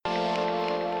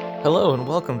Hello and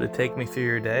welcome to Take Me Through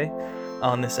Your Day.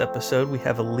 On this episode, we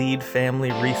have a lead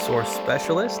family resource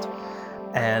specialist.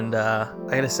 And I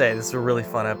gotta say, this is a really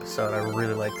fun episode. I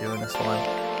really like doing this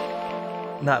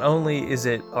one. Not only is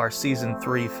it our season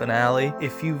 3 finale,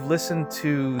 if you've listened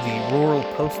to the Rural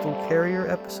Postal Carrier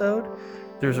episode,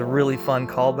 there's a really fun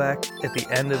callback at the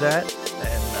end of that.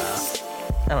 And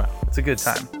I don't know, it's a good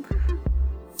time.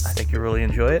 I think you'll really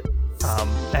enjoy it.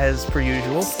 As per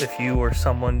usual, if you or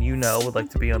someone you know would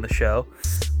like to be on the show,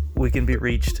 we can be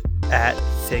reached at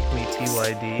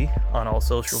TakeMeTYD on all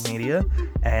social media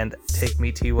and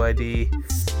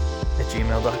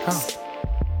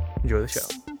TakeMeTYD@gmail.com. Enjoy the show.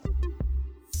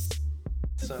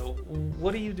 So,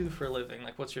 what do you do for a living?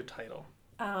 Like, what's your title?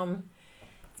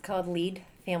 It's called Lead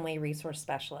Family Resource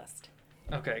Specialist.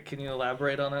 Okay, can you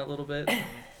elaborate on it a little bit?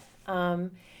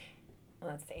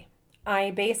 Let's see. I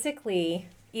basically,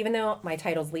 even though my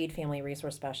title's Lead Family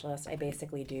Resource Specialist, I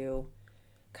basically do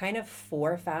kind of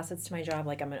 4 facets to my job.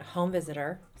 Like, I'm a home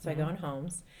visitor, so I go in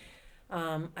homes.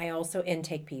 I also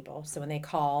intake people. So when they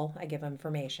call, I give them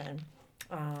information.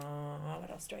 What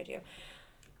else do I do?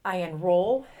 I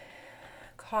enroll,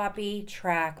 copy,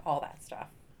 track, all that stuff.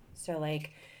 So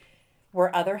like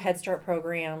where other Head Start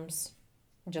programs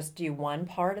just do one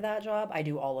part of that job, I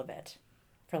do all of it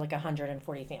for like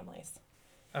 140 families.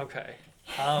 Okay.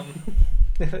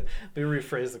 Let me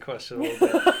rephrase the question a little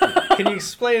bit. Can you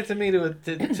explain it to me to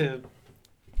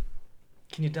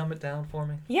can you dumb it down for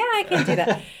me? Yeah, I can do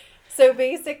that. So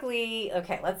basically,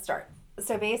 okay, let's start.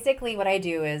 So basically what I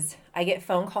do is I get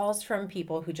phone calls from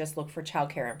people who just look for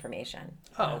childcare information.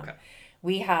 Oh, okay.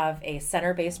 We have a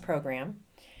center-based program,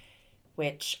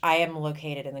 which I am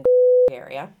located in the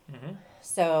area. Mm-hmm.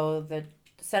 So the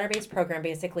center-based program,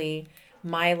 basically,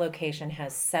 my location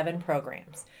has 7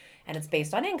 programs, and it's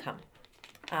based on income.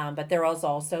 But there is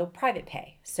also private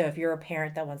pay. So if you're a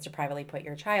parent that wants to privately put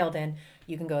your child in,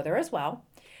 you can go there as well.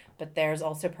 But there's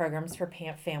also programs for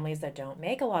families that don't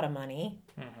make a lot of money.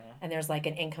 Mm-hmm. And there's like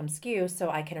an income skew, so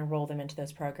I can enroll them into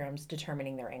those programs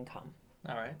determining their income.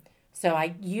 All right. So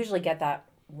I usually get that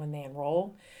when they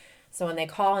enroll. So when they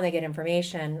call and they get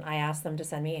information, I ask them to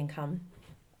send me income.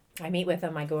 I meet with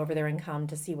them. I go over their income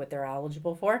to see what they're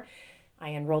eligible for. I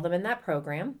enroll them in that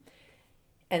program.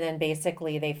 And then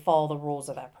basically they follow the rules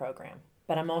of that program.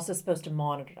 But I'm also supposed to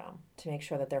monitor them to make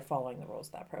sure that they're following the rules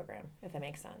of that program, if that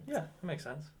makes sense. Yeah, that makes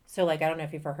sense. So like, I don't know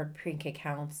if you've ever heard pre-K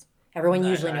counts. Everyone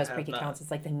usually knows pre-K counts.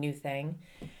 It's like the new thing.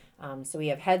 So we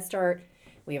have Head Start.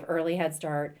 We have Early Head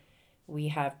Start. We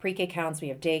have pre-K counts. We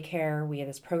have daycare. We have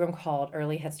this program called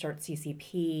Early Head Start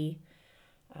CCP.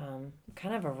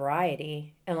 Kind of a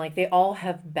variety. And like they all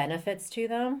have benefits to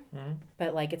them. Mm-hmm.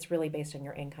 But like it's really based on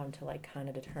your income to like kind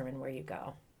of determine where you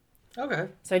go. Okay.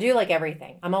 So I do like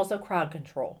everything. I'm also crowd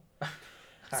control.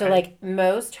 So right. Like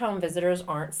most home visitors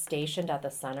aren't stationed at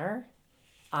the center.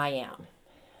 I am.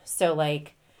 So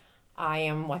like I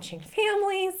am watching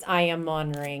families. I am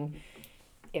monitoring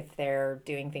if they're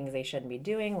doing things they shouldn't be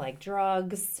doing, like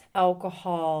drugs,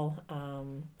 alcohol.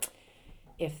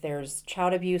 If there's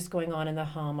child abuse going on in the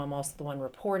home, I'm also the one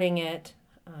reporting it.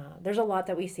 There's a lot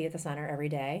that we see at the center every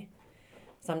day.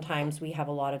 Sometimes we have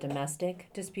a lot of domestic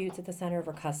disputes at the center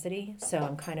over custody, so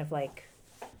I'm kind of like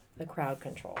the crowd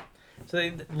control. So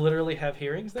they literally have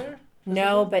hearings there?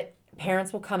 No, but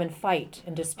parents will come and fight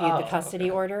and dispute the custody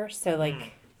order, so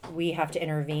like we have to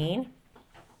intervene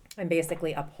and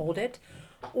basically uphold it,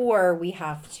 or we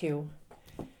have to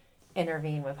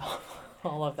intervene with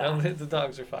all of that. No, the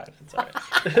dogs are fine. It's all right.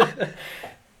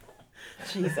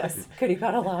 Jesus, could have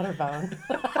got a louder bone.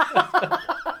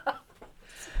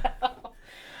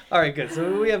 All right, good.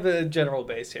 So we have a general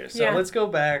base here. So yeah. Let's go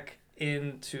back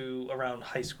into around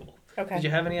high school. Okay. Did you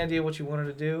have any idea what you wanted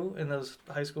to do in those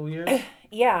high school years?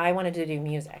 Yeah, I wanted to do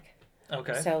music.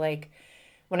 Okay. So like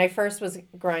when I first was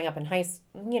growing up in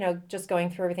just going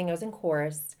through everything, I was in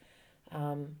chorus.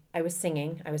 I was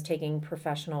singing. I was taking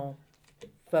professional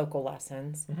vocal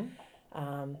lessons.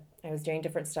 Mm-hmm. I was doing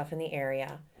different stuff in the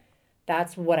area.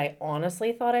 That's what I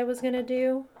honestly thought I was going to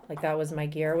do. Like that was my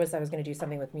gear, was I was going to do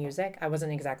something with music. I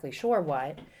wasn't exactly sure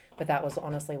what, but that was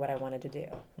honestly what I wanted to do.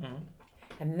 Mm-hmm.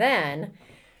 And then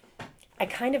I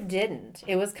kind of didn't.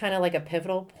 It was kind of like a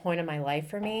pivotal point in my life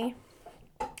for me.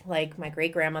 Like my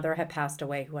great-grandmother had passed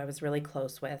away, who I was really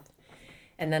close with.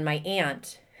 And then my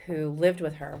aunt, who lived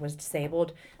with her, was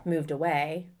disabled, moved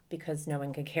away because no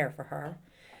one could care for her.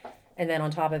 And then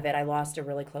on top of it, I lost a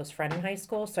really close friend in high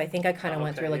school. So I think I kind of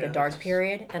went through like a dark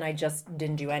period, and I just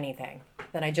didn't do anything.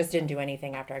 Then I just didn't do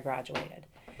anything after I graduated.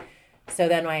 So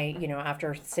then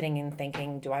after sitting and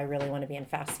thinking, do I really want to be in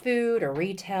fast food or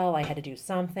retail? I had to do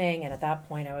something. And at that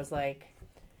point I was like,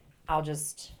 I'll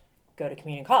just go to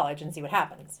community college and see what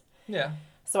happens. Yeah.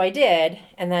 So I did.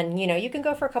 And then, you can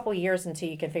go for a couple of years until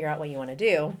you can figure out what you want to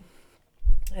do.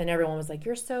 And everyone was like,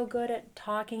 you're so good at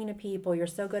talking to people. You're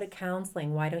so good at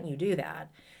counseling. Why don't you do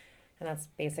that? And that's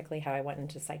basically how I went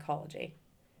into psychology.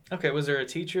 Okay, was there a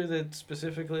teacher that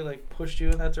specifically like pushed you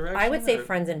in that direction? I would say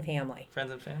friends and family.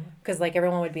 Friends and family? Because like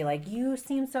everyone would be like, you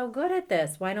seem so good at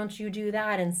this. Why don't you do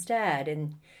that instead?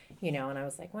 And, and I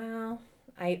was like, well,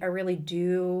 I really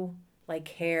do like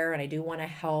care and I do want to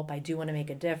help. I do want to make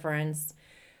a difference.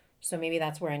 So maybe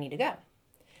that's where I need to go.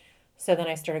 So then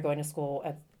I started going to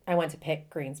school. I went to Pitt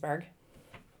Greensburg.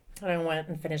 And I went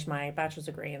and finished my bachelor's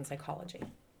degree in psychology.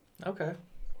 Okay.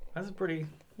 That's a pretty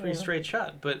straight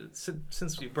shot. But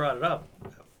since you brought it up,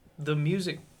 the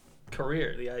music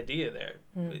career, the idea there,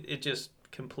 it just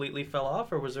completely fell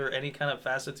off? Or was there any kind of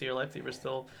facet to your life that you were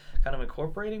still kind of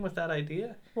incorporating with that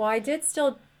idea? Well, I did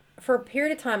still, for a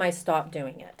period of time, I stopped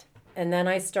doing it. And then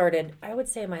I started, I would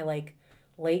say my late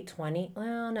 20s.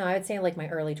 Well, no, I would say my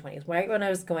early 20s. Right when I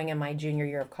was going in my junior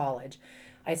year of college,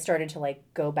 I started to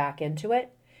go back into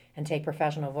it and take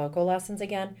professional vocal lessons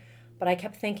again. But I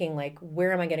kept thinking,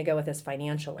 where am I going to go with this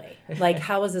financially?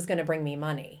 How is this going to bring me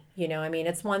money?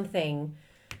 It's one thing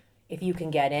if you can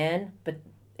get in, but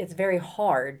it's very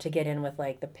hard to get in with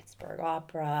the Pittsburgh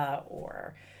Opera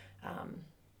or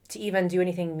to even do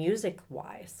anything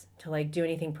music-wise, to do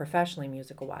anything professionally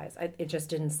musical-wise. It just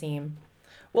didn't seem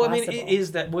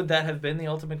possible. Would that have been the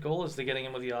ultimate goal, is to getting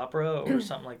in with the opera or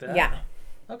something like that? Yeah.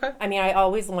 Okay. I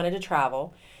always wanted to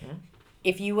travel. Mm-hmm.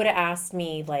 If you would have asked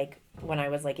me, when I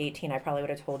was 18, I probably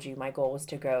would have told you my goal was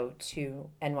to go to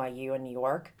NYU in New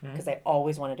York, because I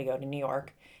always wanted to go to New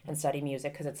York and study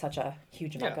music, because it's such a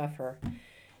huge mecca for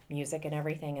music and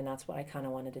everything, and that's what I kind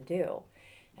of wanted to do.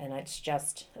 And it's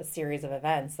just a series of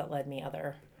events that led me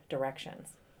other directions.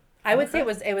 I would say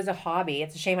it was a hobby.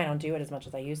 It's a shame I don't do it as much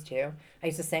as I used to. I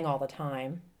used to sing all the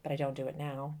time, but I don't do it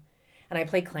now. And I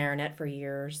played clarinet for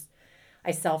years. I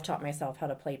self-taught myself how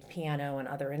to play piano and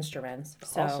other instruments.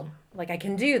 So, awesome. I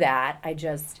can do that. I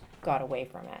just got away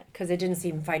from it because it didn't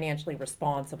seem financially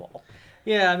responsible.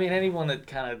 Yeah, anyone that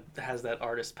kind of has that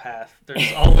artist path,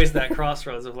 there's always that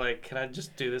crossroads of can I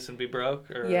just do this and be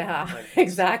broke? Or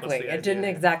exactly. It didn't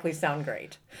exactly sound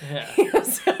great. Yeah.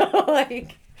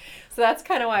 So that's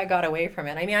kind of why I got away from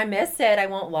it. I miss it. I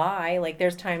won't lie.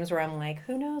 There's times where I'm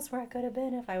who knows where I could have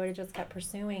been if I would have just kept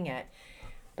pursuing it.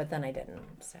 But then I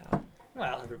didn't, so.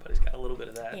 Well, everybody's got a little bit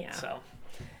of that. Yeah. So,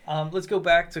 let's go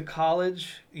back to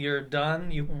college. You're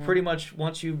done. You pretty much,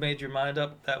 once you made your mind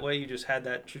up that way, you just had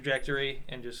that trajectory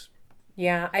and just...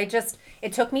 Yeah,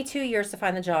 it took me 2 years to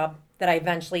find the job that I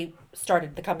eventually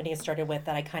started, the company I started with,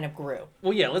 that I kind of grew.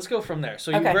 Well, yeah, let's go from there.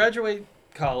 So you graduate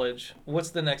college. What's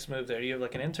the next move there? Do you have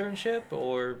an internship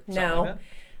or something like that?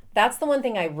 That's the one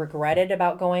thing I regretted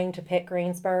about going to Pitt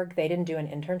Greensburg. They didn't do an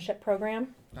internship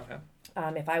program. Okay.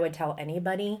 If I would tell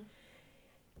anybody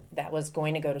that was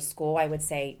going to go to school, I would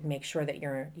say make sure that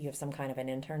you have some kind of an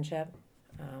internship.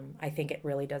 I think it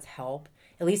really does help.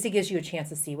 At least it gives you a chance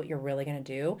to see what you're really going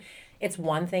to do. It's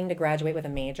one thing to graduate with a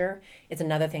major. It's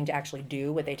another thing to actually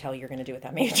do what they tell you you're going to do with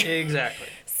that major. Exactly.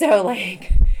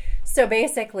 So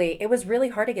basically, it was really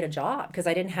hard to get a job because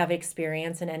I didn't have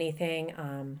experience in anything.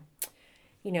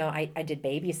 I did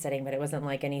babysitting, but it wasn't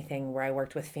anything where I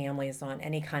worked with families on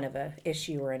any kind of a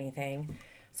issue or anything.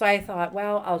 So I thought,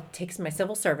 well, I'll take my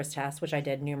civil service test, which I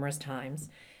did numerous times,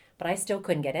 but I still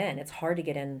couldn't get in. It's hard to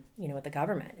get in, with the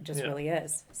government. It just really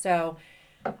is. So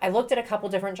I looked at a couple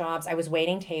different jobs. I was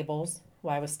waiting tables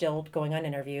while I was still going on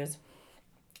interviews.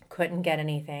 Couldn't get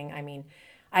anything.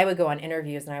 I would go on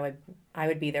interviews and I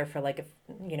would be there for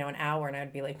an hour, and I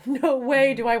would be like, no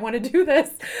way do I want to do this.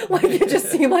 It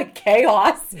just seemed like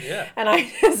chaos. Yeah. And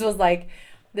I just was like,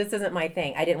 this isn't my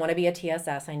thing. I didn't want to be a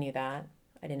TSS. I knew that.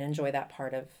 I didn't enjoy that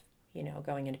part of,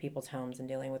 going into people's homes and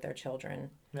dealing with their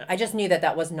children. Yeah. I just knew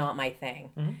that was not my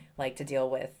thing, to deal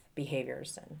with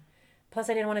behaviors. And plus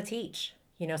I didn't want to teach.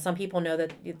 Some people know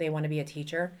that they want to be a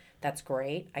teacher. That's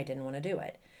great. I didn't want to do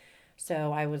it.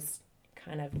 So I was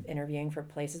kind of interviewing for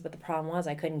places, but the problem was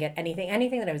I couldn't get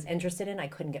anything that I was interested in. I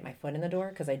couldn't get my foot in the door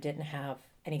because I didn't have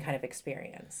any kind of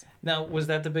experience. Now, was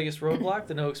that the biggest roadblock,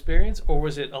 the no experience, or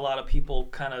was it a lot of people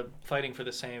kind of fighting for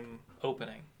the same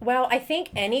opening? Well, I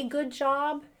think any good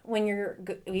job, when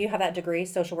you have that degree,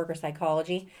 social worker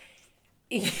psychology,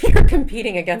 you're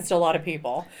competing against a lot of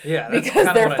people. Yeah,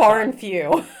 because they're far and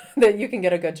few that you can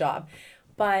get a good job.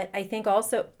 But I think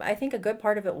a good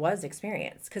part of it was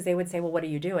experience, because they would say, well, what are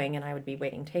you doing? And I would be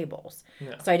waiting tables.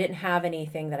 Yeah. So I didn't have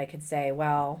anything that I could say,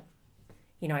 well,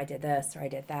 I did this or I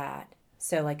did that.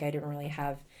 So I didn't really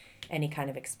have any kind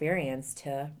of experience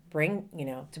to bring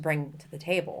to the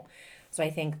table. So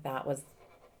I think that was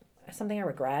something I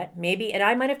regret. Maybe, and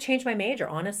I might have changed my major,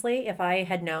 honestly, if I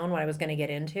had known what I was going to get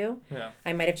into. Yeah.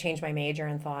 I might have changed my major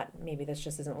and thought maybe this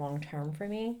just isn't long term for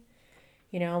me,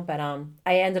 but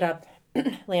I ended up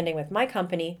landing with my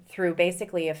company through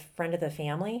basically a friend of the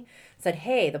family said,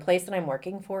 "Hey, the place that I'm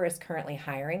working for is currently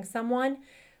hiring someone.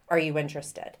 Are you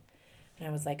interested?" And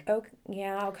I was like, "Oh,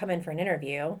 yeah, I'll come in for an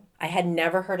interview." I had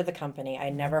never heard of the company. I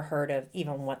had never heard of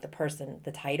even what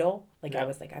the title. Like, Yeah. I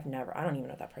was like, I don't even know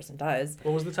what that person does.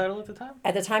 What was the title at the time?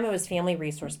 At the time, it was Family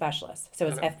Resource Specialist. So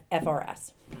it's Okay.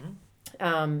 FRS.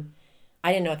 Mm-hmm.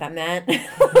 I didn't know what that meant.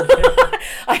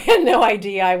 I had no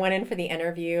idea. I went in for the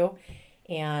interview,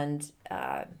 and,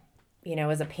 it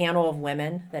was a panel of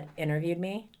women that interviewed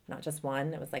me, not just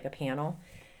one. It was like a panel.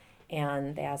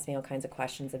 And they asked me all kinds of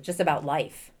questions of just about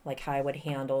life, like how I would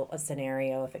handle a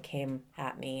scenario if it came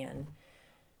at me. And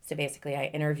so basically I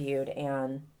interviewed,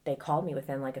 and they called me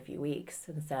within like a few weeks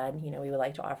and said, we would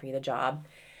like to offer you the job.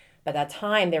 By that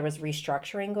time, there was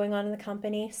restructuring going on in the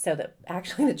company. So that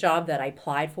actually the job that I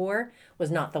applied for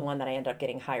was not the one that I ended up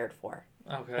getting hired for.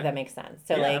 Okay. If that makes sense.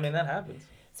 So yeah, I mean, that happens.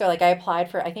 So like I applied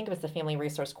for, I think it was the Family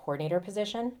Resource Coordinator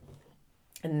position.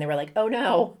 And they were like, "Oh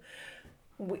no,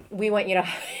 we want you to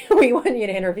we want you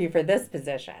to interview for this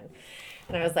position."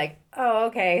 And I was like, "Oh,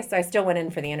 okay." So I still went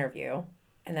in for the interview.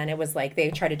 And then it was like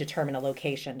they tried to determine a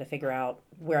location to figure out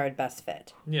where I'd best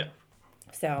fit. Yeah.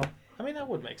 So I mean, that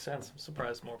would make sense. I'm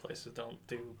surprised more places don't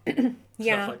do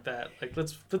Yeah. stuff like that. Like,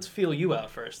 let's feel you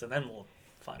out first, and then we'll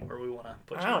find where we want to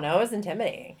put you. I don't know, it was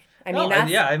intimidating. I No, mean, that's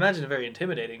yeah, I imagine it very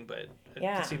intimidating, but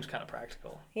Yeah. it seems kind of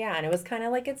practical. Yeah, and it was kind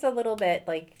of like it's a little bit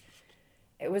like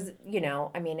it was,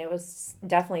 it was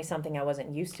definitely something I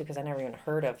wasn't used to because I never even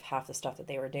heard of half the stuff that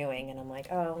they were doing. And I'm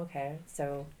like, oh, okay.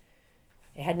 So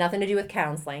it had nothing to do with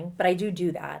counseling, but I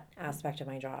do that aspect of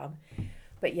my job.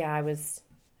 But yeah,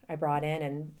 I brought in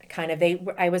and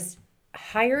I was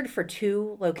hired for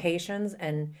 2 locations,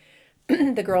 and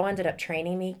the girl ended up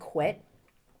training me, quit.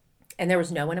 And there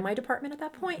was no one in my department at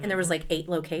that point, and there was like 8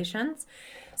 locations.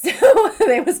 So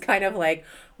it was kind of like,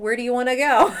 where do you want to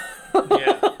go?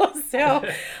 Yeah. So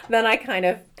then I kind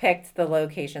of picked the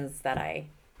locations the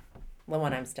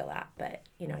one I'm still at, but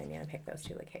you know what I mean? I picked those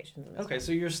 2 locations. Okay,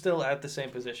 so you're still at the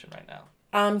same position right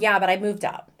now. Yeah, but I moved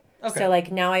up. Okay. So like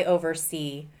now I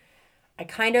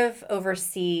kind of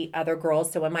oversee other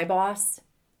girls. So when my boss,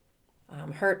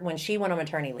 when she went on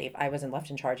maternity leave, I was left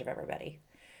in charge of everybody.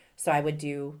 So I would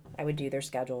do their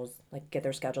schedules, like get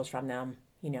their schedules from them,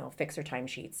 fix their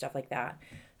timesheets, stuff like that.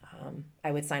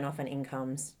 I would sign off on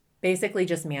incomes, basically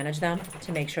just manage them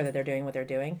to make sure that they're doing what they're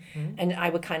doing. Mm-hmm. And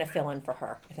I would kind of fill in for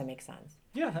her, if that makes sense.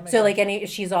 Yeah, that makes so sense. like if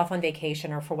she's off on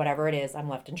vacation or for whatever it is, I'm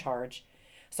left in charge.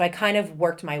 So I kind of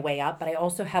worked my way up, but I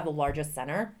also have the largest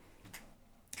center.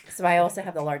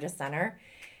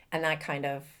 And that kind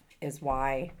of is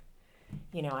why,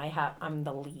 I'm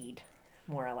the lead,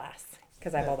 more or less,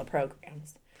 because I have all the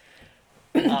programs.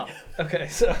 Okay,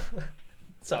 so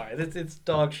sorry, it's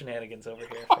dog shenanigans over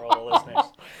here for all the listeners.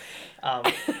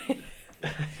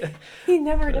 He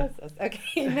never does this.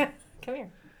 Okay, no, come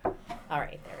here. All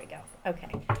right, there we go. Okay.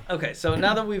 Okay, so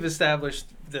now that we've established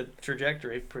the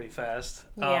trajectory pretty fast,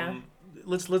 Yeah.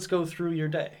 Let's go through your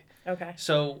day. Okay.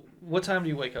 So, what time do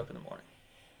you wake up in the morning?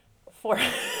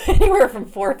 Anywhere from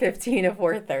 4:15 to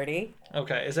 4:30.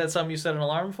 Okay, is that something you set an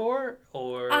alarm for,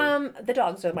 or? The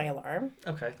dogs are my alarm.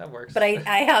 Okay, that works. But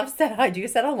I do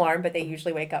set an alarm, but they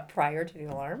usually wake up prior to the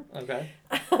alarm. Okay.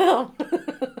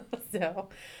 So.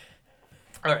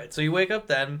 All right, so you wake up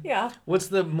then. Yeah. What's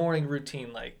the morning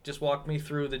routine like? Just walk me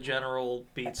through the general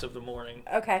beats of the morning.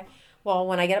 Okay. Well,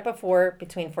 when I get up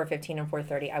between 4:15 and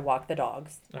 4:30, I walk the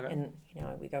dogs. Okay. And,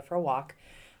 we go for a walk.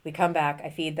 We come back,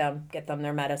 I feed them, get them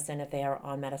their medicine if they are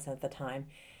on medicine at the time.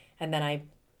 And then I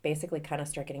basically kind of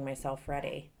start getting myself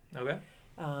ready. Okay.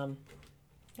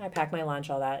 I pack my lunch,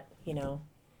 all that,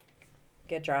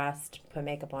 get dressed, put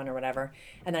makeup on or whatever.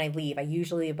 And then I leave. I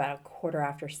usually leave about a quarter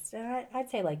after, I'd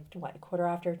say like, a quarter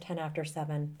after, 10 after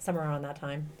 7, somewhere around that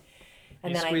time.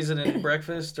 And you then squeeze it in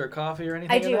breakfast or coffee or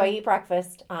anything? I do. I eat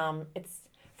breakfast.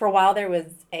 For a while there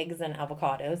was eggs and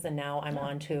avocados, and now I'm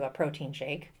on to a protein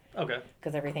shake. Okay.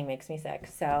 Because everything makes me sick.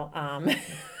 So,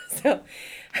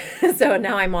 so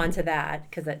now I'm on to that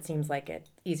because it seems like it's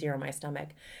easier on my stomach.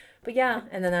 But yeah,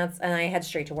 and I head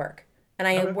straight to work, and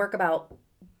I work about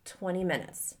 20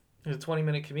 minutes. Is it a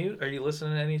 20-minute commute? Are you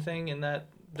listening to anything in that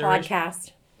duration?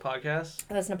 Podcast?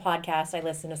 I listen to podcasts. I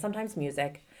listen to sometimes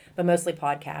music, but mostly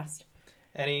podcast.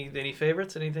 Any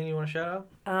favorites? Anything you want to shout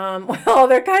out? Well,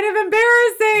 they're kind of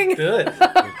embarrassing. Good.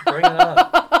 Bring it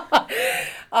up.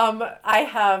 I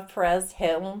have Perez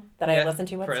Hilton that I Yeah, listen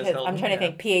to. What's Perez his? Hilton, I'm trying to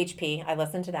yeah. think. PHP. I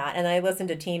listen to that, and I listen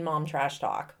to Teen Mom Trash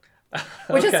Talk,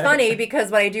 which is Okay. funny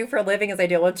because what I do for a living is I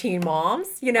deal with teen moms.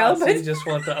 Oh, so But you just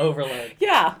want the overload.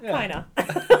 yeah, Yeah. kind of.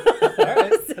 All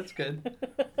right, that's good.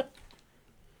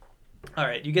 All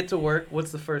right, you get to work.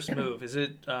 What's the first move? Is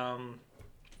it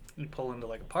you pull into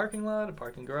like a parking lot, a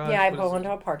parking garage? Yeah, I What is pull it?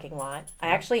 into a parking lot. I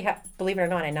actually have, believe it or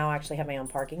not, I now actually have my own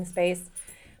parking space,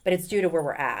 but it's due to where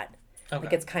we're at. Like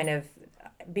Okay. it's kind of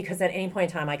because at any point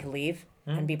in time I could leave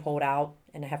and be pulled out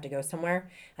and I have to go somewhere,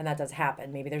 and that does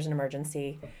happen. Maybe there's an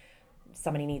emergency,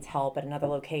 somebody needs help at another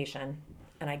location,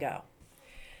 and I go.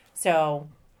 So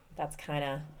that's kind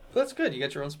of That's good. You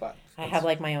get your own spot. I have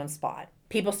like my own spot.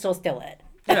 People still steal it,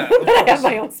 Yeah, but of I have course.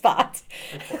 my own spot.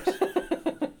 Of course.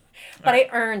 But I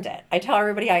earned it. I tell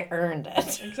everybody I earned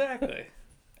it. Exactly.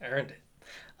 Earned it.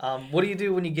 What do you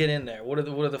do when you get in there? What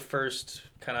are the first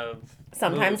kind of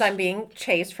Sometimes moves? I'm being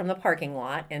chased from the parking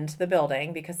lot into the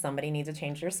building because somebody needs to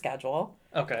change their schedule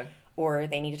Okay. or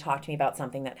they need to talk to me about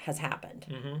something that has happened.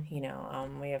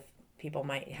 Mm-hmm. We have people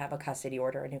might have a custody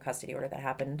order, a new custody order that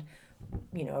happened,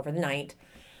 over the night,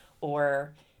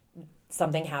 or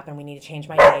something happened. We need to change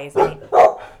my days.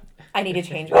 I need to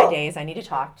change my days. I need to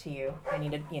talk to you. I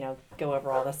need to, go over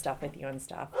all this stuff with you and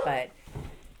stuff. But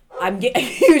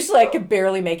usually I could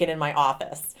barely make it in my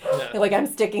office. Yeah. Like I'm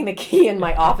sticking the key in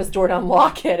my office door to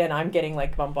unlock it, and I'm getting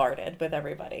like bombarded with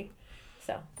everybody.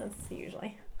 So that's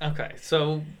usually. Okay,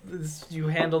 so you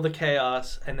handle the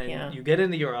chaos, and then Yeah. you get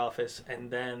into your office,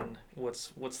 and then what's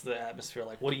the atmosphere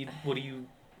like? What do you?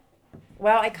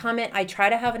 Well, I come in. I try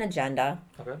to have an agenda.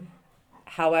 Okay.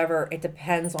 However, it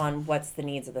depends on what's the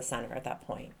needs of the center at that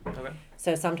point. Okay.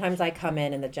 So sometimes I come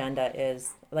in and the agenda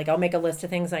is like I'll make a list of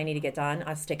things I need to get done.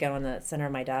 I'll stick it on the center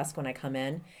of my desk when I come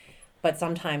in. But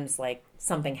sometimes like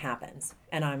something happens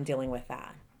and I'm dealing with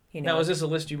that. Now, is this a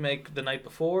list you make the night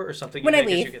before, or something you When I make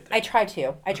as you leave, get there? I try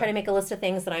to. I try Okay. to make a list of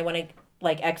things that I want to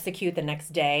like execute the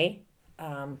next day.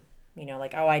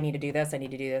 Like, oh, I need to do this, I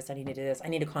need to do this, I need to do this. I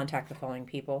need to contact the following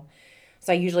people.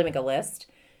 So I usually make a list.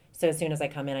 So as soon as I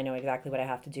come in, I know exactly what I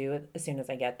have to do as soon as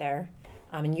I get there.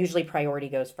 And usually priority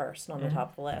goes first on the top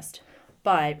of the list.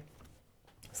 But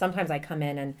sometimes I come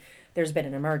in and there's been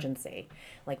an emergency.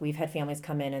 Like we've had families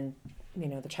come in and,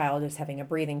 the child is having a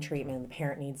breathing treatment and the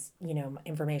parent needs,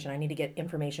 information. I need to get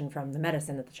information from the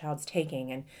medicine that the child's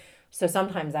taking. And so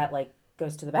sometimes that like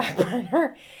goes to the back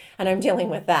burner and I'm dealing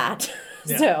with that.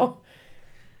 Yeah. So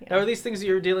Now, are these things that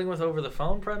you're dealing with over the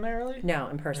phone primarily? no,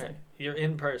 in person. Right. You're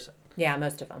in person. Yeah,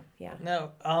 most of them. Yeah.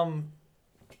 Now,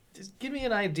 just give me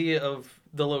an idea of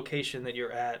the location that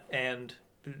you're at and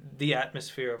the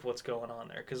atmosphere of what's going on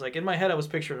there. Because, like, in my head, I was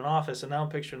picturing an office, and now I'm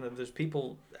picturing that there's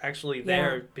people actually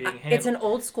there being handled. It's an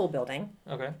old school building.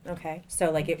 Okay. Okay. So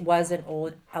like it was an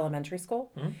old elementary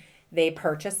school. Mhm. They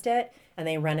purchased it and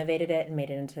they renovated it and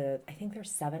made it into, I think there's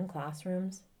 7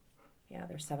 classrooms. Yeah,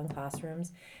 there's 7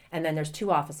 classrooms. And then there's 2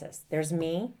 offices. There's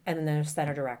me and then there's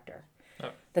center director.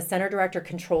 Oh. The center director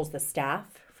controls the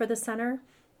staff for the center.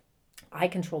 I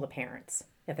control the parents,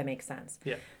 if that makes sense.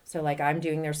 Yeah. So like I'm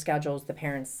doing their schedules, the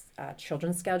parents'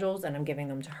 children's schedules, and I'm giving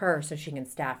them to her so she can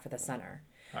staff for the center.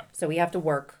 Right. So we have to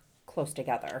work close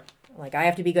together. Like I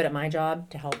have to be good at my job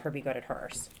to help her be good at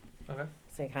hers. Okay.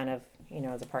 So kind of,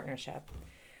 as a partnership.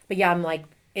 But yeah, I'm like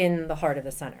in the heart of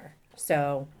the center.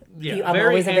 So Yeah, I'm very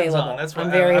always hands-on. available. That's what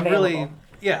I'm very I'm available. really.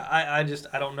 Yeah, I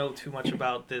don't know too much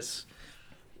about this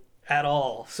at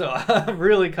all, so I'm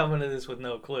really coming to this with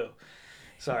no clue.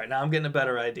 Sorry, now I'm getting a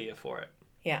better idea for it.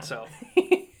 Yeah. So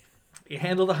you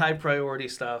handle the high priority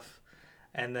stuff,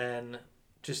 and then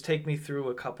just take me through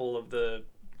a couple of the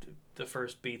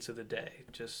first beats of the day.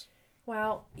 Just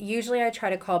Well, usually I try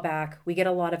to call back. We get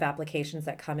a lot of applications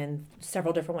that come in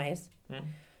several different ways,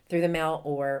 through the mail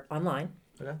or online.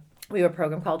 okay. We have a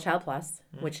program called Child Plus,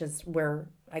 which is where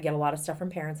I get a lot of stuff from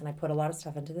parents and I put a lot of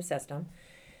stuff into the system.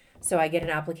 So I get an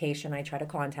application, I try to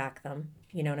contact them,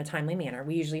 in a timely manner.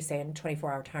 We usually say in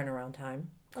 24-hour turnaround time,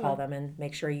 call them and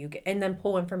make sure you get, and then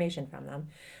pull information from them.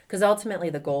 Because ultimately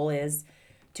the goal is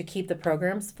to keep the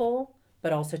programs full,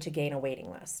 but also to gain a waiting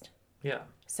list. Yeah.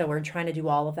 So we're trying to do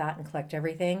all of that and collect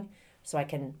everything so I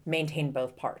can maintain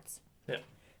both parts. Yeah.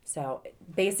 So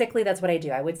basically that's what I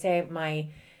do. I would say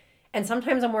and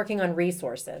sometimes I'm working on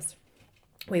resources.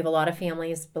 We have a lot of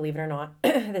families, believe it or not,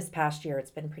 this past year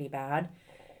it's been pretty bad.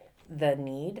 The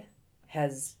need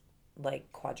has like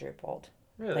quadrupled,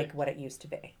 Really? like what it used to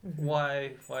be.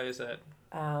 Why is that?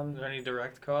 Are there any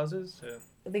direct causes?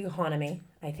 The economy,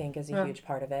 I think, is a huge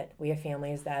part of it. We have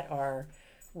families that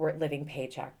we're living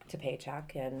paycheck to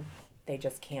paycheck and they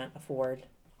just can't afford,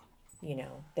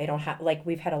 they don't have, like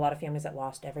we've had a lot of families that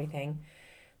lost everything.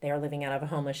 They are living out of a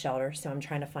homeless shelter, so I'm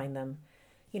trying to find them,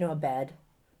 a bed,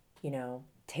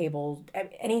 table,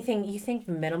 anything you think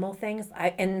minimal things.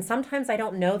 And sometimes I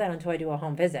don't know that until I do a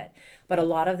home visit. But a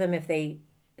lot of them,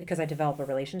 because I develop a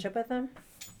relationship with them,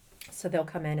 so they'll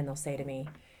come in and they'll say to me,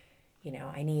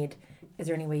 is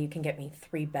there any way you can get me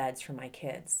 3 beds for my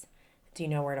kids? Do you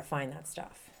know where to find that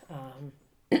stuff?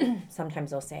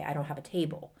 Sometimes they'll say, I don't have a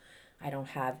table. I don't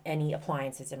have any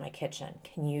appliances in my kitchen.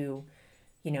 Can you,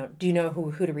 do you know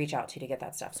who to reach out to get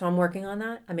that stuff? So I'm working on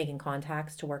that. I'm making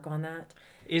contacts to work on that.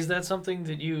 Is that something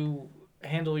that you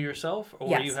handle yourself, or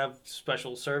Yes. you have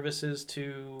special services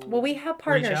to Well, we have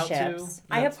reach out to? partnerships.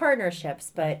 I have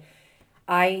partnerships, but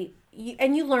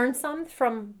you learn some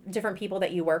from different people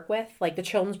that you work with. Like the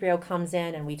Children's Bureau comes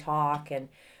in and we talk. And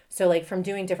so like from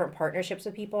doing different partnerships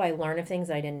with people, I learn of things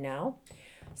that I didn't know.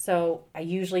 So I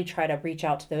usually try to reach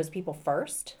out to those people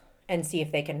first and see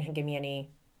if they can give me any,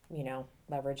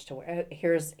 leverage to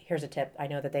here's a tip. I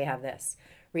know that they have this.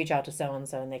 Reach out to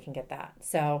so-and-so and they can get that.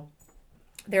 So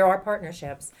there are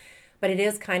partnerships, but it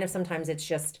is kind of, sometimes it's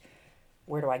just,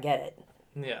 where do I get it?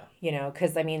 Yeah.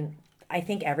 Because I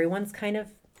think everyone's kind of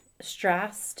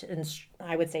stressed and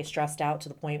I would say stressed out to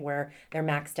the point where they're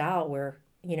maxed out where,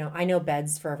 I know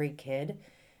beds for every kid.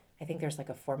 I think there's like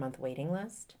a 4-month waiting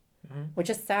list, which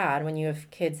is sad when you have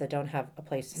kids that don't have a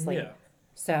place to sleep. Yeah.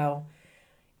 So,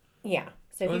 yeah.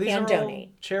 So if Well, you these can are donate.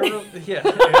 all charitable. Yeah,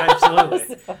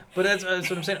 absolutely. But that's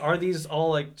what I'm saying. Are these all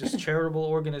like just charitable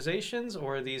organizations,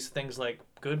 or are these things like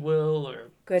Goodwill or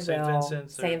St. Goodwill,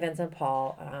 Vincent's? St. Vincent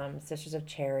Paul, Sisters of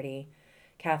Charity,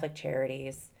 Catholic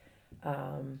Charities.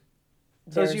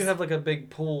 So you have like a big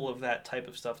pool of that type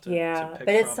of stuff to pick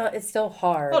but from. it's still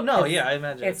hard. Oh no, yeah, I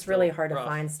imagine It's really hard rough. to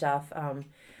find stuff.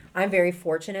 I'm very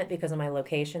fortunate because of my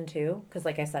location too. Because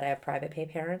like I said, I have private pay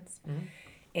parents,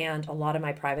 and a lot of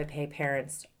my private pay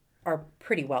parents are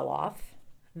pretty well off.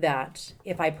 That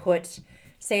if I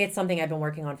say it's something I've been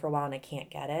working on for a while and I can't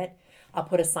get it, I'll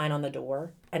put a sign on the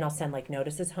door and I'll send like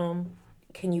notices home.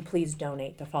 Can you please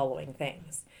donate the following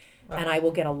things? And I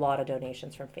will get a lot of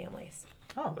donations from families.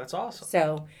 Oh, that's awesome.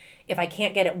 So if I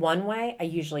can't get it one way, I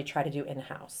usually try to do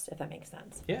in-house, if that makes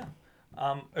sense. Yeah.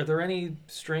 Are there any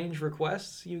strange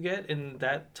requests you get in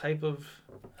that type of...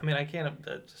 I can't...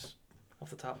 just off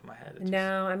the top of my head.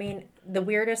 No, the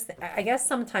weirdest... I guess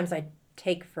sometimes I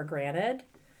take for granted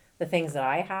the things that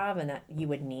I have and that you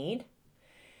would need.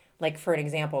 Like, for an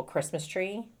example, Christmas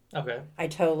tree. Okay. I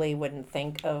totally wouldn't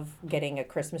think of getting a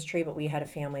Christmas tree, but we had a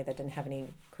family that didn't have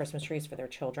any Christmas trees for their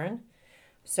children.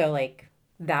 So, like...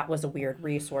 that was a weird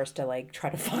resource to like try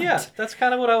to find. Yeah, that's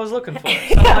kind of what I was looking for.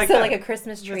 Like a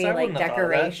Christmas tree, like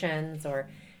decorations or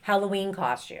Halloween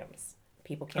costumes.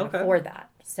 People can't afford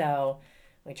that. So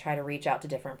we try to reach out to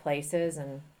different places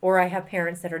or I have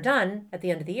parents that are done at the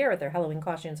end of the year with their Halloween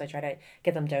costumes. I try to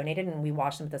get them donated and we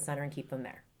wash them at the center and keep them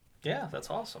there. Yeah,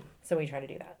 that's awesome. So we try to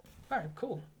do that. All right,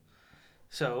 cool.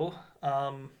 So,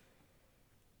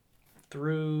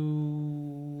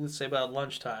 through, let's say about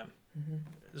lunchtime,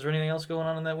 is there anything else going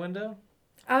on in that window?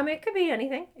 It could be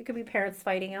anything. It could be parents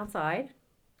fighting outside.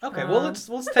 Okay, well let's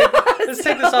take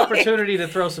this opportunity to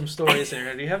throw some stories in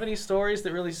here. Do you have any stories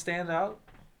that really stand out?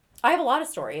 I have a lot of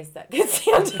stories that could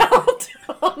stand out.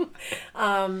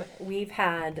 We've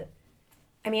had,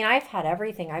 I've had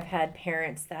everything. I've had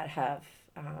parents that have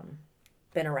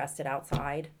been arrested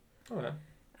outside. Okay.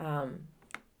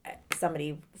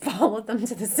 Somebody followed them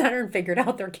to the center and figured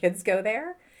out their kids go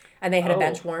there, and they had a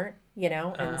bench warrant,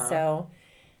 and so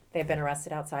they've been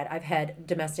arrested outside. I've had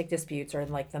domestic disputes are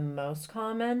like the most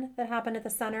common that happen at the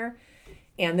center,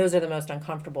 and those are the most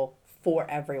uncomfortable for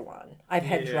everyone. I've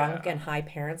had drunk and high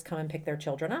parents come and pick their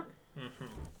children up.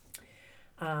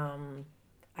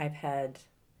 I've had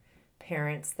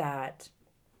parents that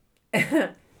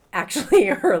actually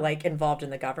are like involved in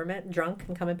the government, drunk,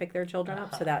 and come and pick their children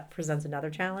up. So that presents another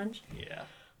challenge. Yeah.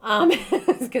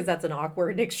 Because that's an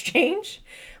awkward exchange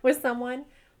with someone.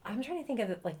 I'm trying to think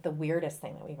of like the weirdest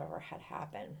thing that we've ever had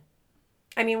happen.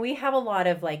 We have a lot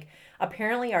of like,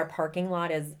 apparently our parking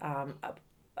lot is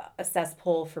a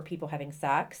cesspool for people having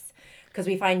sex because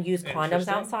we find used condoms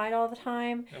outside all the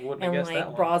time and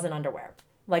like bras and underwear.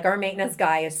 Like our maintenance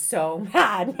guy is so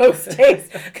mad most days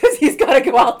because he's got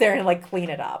to go out there and like clean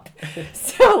it up.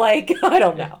 So like, I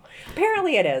don't know.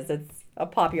 Apparently it is. It's a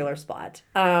popular spot.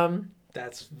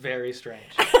 That's very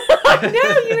strange. No,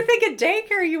 you would think at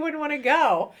daycare you wouldn't want to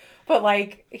go. But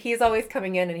like, he's always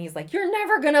coming in and he's like, you're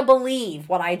never going to believe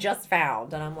what I just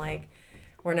found. And I'm like,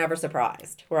 we're never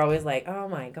surprised. We're always like, oh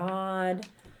my God.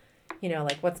 You know,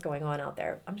 like what's going on out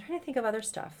there. I'm trying to think of other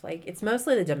stuff. Like it's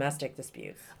mostly the domestic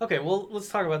disputes. Okay, well, let's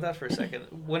talk about that for a second.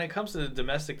 When it comes to the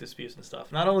domestic disputes and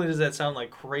stuff, not only does that sound like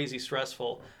crazy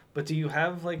stressful, but do you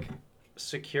have like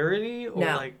security or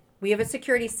No. like We have a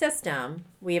security system.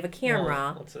 We have a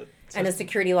camera and a system?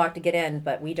 security lock to get in,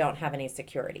 but we don't have any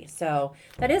security. So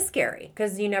that is scary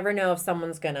because you never know if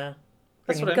someone's gonna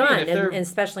bring That's a what I mean. gun, and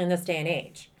especially in this day and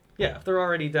age. Yeah, if they're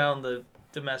already down the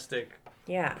domestic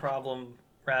Yeah. problem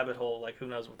rabbit hole, like who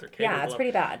knows what they're capable Yeah, it's of.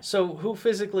 pretty bad. So who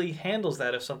physically handles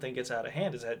that if something gets out of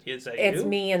hand? Is that It's you?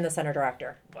 me and the center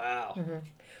director. Wow. Mm-hmm.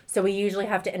 So we usually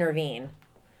have to intervene.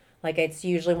 Like it's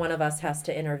usually one of us has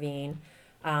to intervene.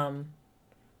 And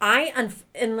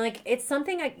like it's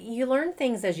something you learn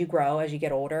things as you grow, as you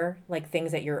get older, like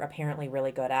things that you're apparently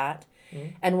really good at.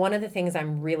 Mhm. And one of the things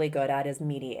I'm really good at is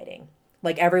mediating.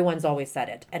 Like everyone's always said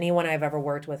it. Anyone I've ever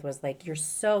worked with was like, you're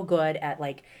so good at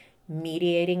like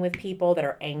mediating with people that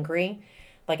are angry.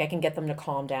 Like I can get them to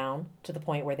calm down to the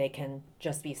point where they can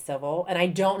just be civil. And I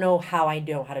don't know how I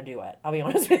know how to do it. I'll be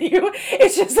honest with you.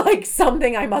 It's just like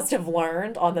something I must have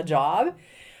learned on the job.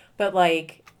 But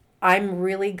like I'm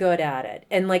really good at it.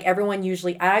 And like everyone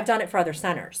usually, I've done it for other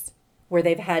centers where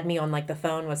they've had me on like the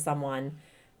phone with someone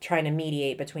trying to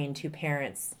mediate between two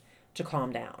parents to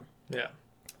calm down. Yeah.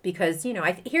 Because, you know,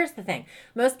 here's the thing.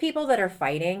 Most people that are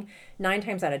fighting, 9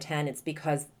 times out of 10, it's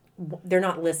because they're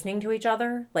not listening to each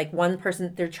other. Like one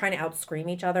person, they're trying to outscream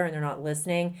each other and they're not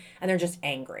listening and they're just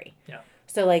angry. Yeah.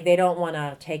 So like they don't want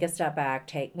to take a step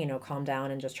back, calm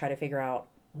down and just try to figure out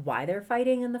why they're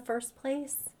fighting in the first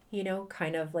place, you know,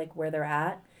 kind of like where they're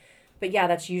at. But yeah,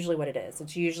 that's usually what it is.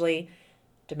 It's usually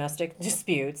domestic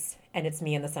disputes and it's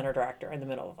me and the center director in the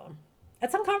middle of them.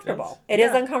 It's uncomfortable. It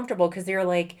is uncomfortable because you're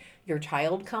like, your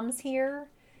child comes here.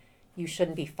 You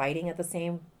shouldn't be fighting at the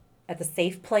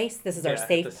safe place. This is our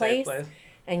safe place.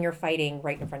 And you're fighting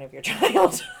right in front of your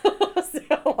child.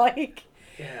 So like.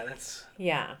 Yeah, that's.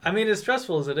 Yeah. I mean, as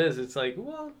stressful as it is, it's like,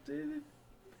 well,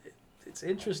 it's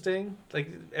interesting. Like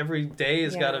every day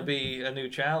has got to be a new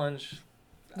challenge.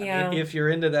 Yeah. I mean, if you're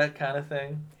into that kind of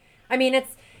thing. I mean,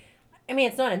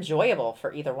 it's not enjoyable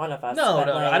for either one of us. No,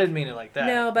 I didn't mean it like that.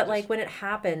 No, but like when it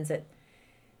happens,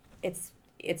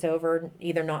 it's over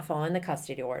either not following the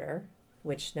custody order,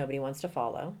 which nobody wants to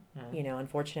follow. Mm-hmm. You know,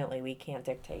 unfortunately, we can't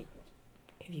dictate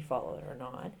if you follow it or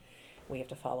not. We have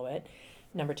to follow it.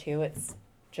 Number 2, it's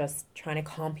just trying to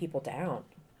calm people down.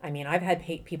 I mean, I've had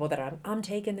people that I'm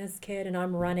taking this kid and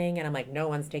I'm running, and I'm like, no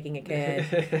one's taking a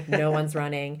kid, no one's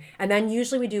running. And then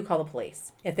usually we do call the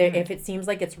police. If it seems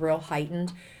like it's real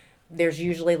heightened, there's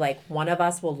usually like one of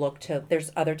us will look to,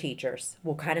 there's other teachers,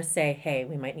 will kind of say, hey,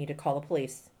 we might need to call the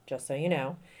police, just so you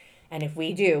know. And if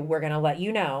we do, we're going to let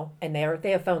you know. And they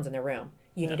have phones in their room.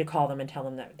 You need to call them and tell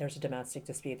them that there's a domestic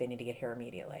dispute. They need to get here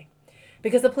immediately.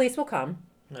 Because the police will come.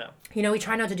 No. You know, we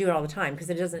try not to do it all the time because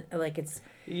it doesn't, like, it's...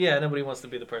 Yeah, nobody wants to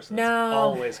be the person that's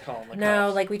always calling the cops.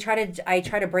 No, like, I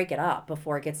try to break it up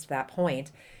before it gets to that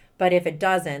point. But if it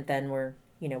doesn't, then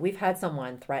we've had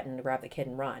someone threaten to grab the kid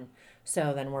and run.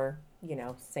 So then we're,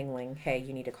 signaling, hey,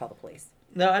 you need to call the police.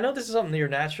 Now, I know this is something that you're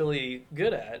naturally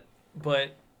good at,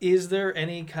 but is there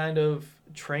any kind of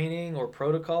training or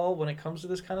protocol when it comes to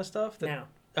this kind of stuff? No.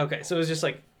 Okay, so it's just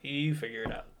like, you figure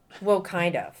it out. Well,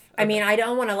 kind of. Okay. I mean, I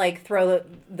don't want to, like, throw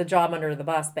the job under the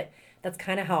bus, but that's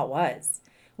kind of how it was.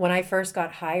 When I first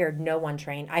got hired, no one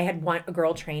trained. I had a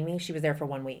girl train me. She was there for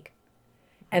 1 week.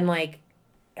 And, like,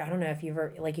 I don't know if you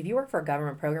work for a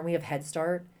government program, we have Head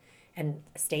Start and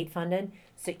state funded.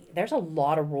 So there's a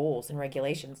lot of rules and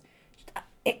regulations.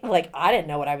 I didn't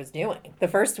know what I was doing. The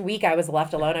first week I was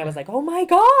left alone, I was like, oh my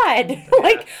God.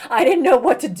 Like, I didn't know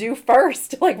what to do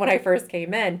first, like when I first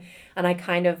came in. And I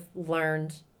kind of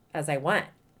learned as I went.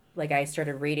 Like, I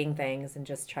started reading things and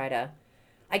just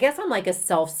I guess I'm like a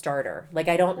self-starter. Like,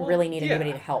 I don't really need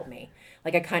anybody to help me.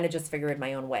 Like, I kind of just figured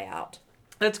my own way out.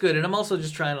 That's good. And I'm also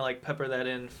just trying to, like, pepper that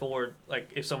in for, like,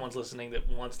 if someone's listening that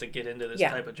wants to get into this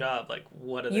type of job, like,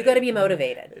 what are they... You got to be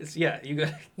motivated. You got to you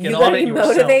got to be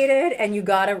motivated, and you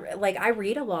got to, like, I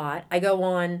read a lot. I go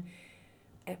on,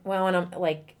 well, and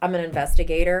I'm an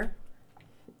investigator.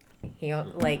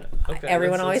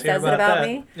 Everyone always says it about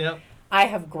me. Yep. I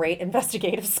have great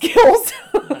investigative skills.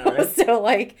 Right. So,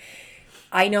 like,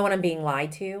 I know when I'm being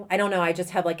lied to. I don't know. I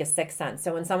just have, like, a sixth sense.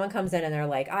 So when someone comes in and they're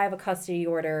like, I have a custody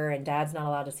order and dad's not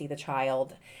allowed to see the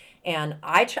child. And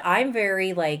I'm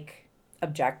very, like,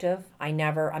 objective. I'm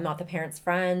not the parent's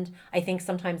friend. I think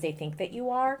sometimes they think that you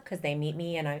are because they meet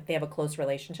me and they have a close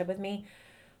relationship with me.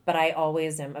 But I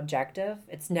always am objective.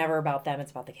 It's never about them.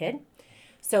 It's about the kid.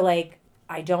 So, like,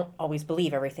 I don't always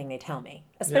believe everything they tell me,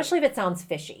 especially if it sounds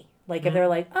fishy. Like if they're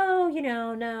like, oh,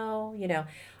 no,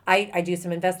 I do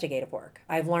some investigative work.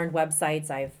 I've learned websites.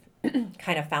 I've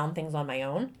kind of found things on my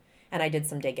own, and I did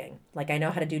some digging. Like I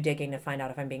know how to do digging to find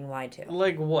out if I'm being lied to.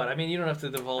 Like what? I mean, you don't have to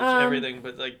divulge everything,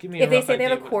 but like give me a If they rough say they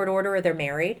idea. have a court order or they're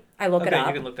married, I look it Okay, up.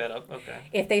 you can look that up. Okay.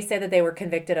 If they say that they were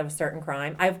convicted of a certain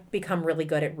crime, I've become really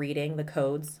good at reading the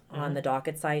codes on the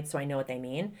docket site, so I know what they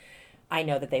mean. I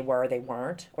know that they were or they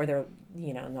weren't, or they're,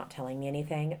 not telling me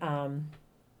anything. I'm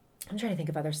trying to think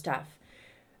of other stuff.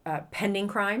 Pending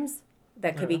crimes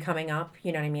that could be coming up,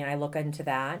 you know what I mean? I look into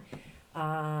that.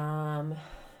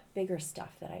 Bigger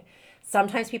stuff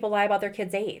sometimes people lie about their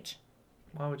kid's age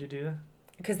Why would you do that?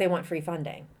 because they want free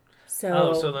funding.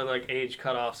 So, so they're like age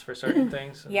cutoffs for certain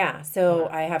things. yeah, so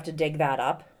I have to dig that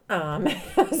up.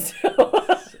 Was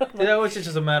it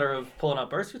just a matter of pulling out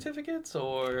birth certificates,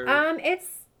 or? It's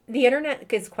the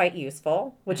internet is quite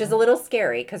useful, which is a little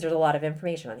scary because there's a lot of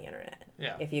information on the internet.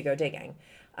 Yeah. If you go digging,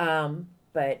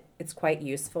 but it's quite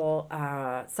useful.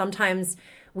 Sometimes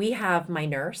we have my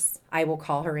nurse. I will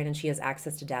call her in, and she has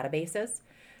access to databases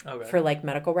for like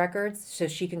medical records, so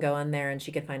she can go in there and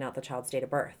she can find out the child's date of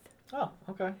birth. Oh,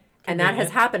 okay. And that has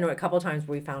happened a couple of times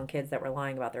where we found kids that were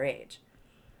lying about their age.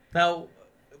 Now,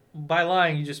 by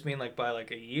lying, you just mean like by like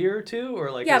a year or two,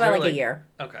 or like by like a year.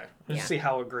 Okay, let's see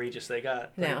how egregious they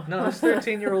got. No, this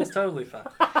 13-year-old's totally fine.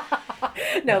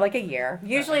 No, like a year.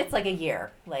 Usually it's like a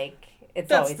year. Like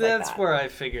it's always like that. That's where I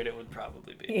figured it would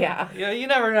probably be. Yeah. Yeah, you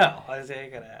never know. I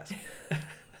gotta ask.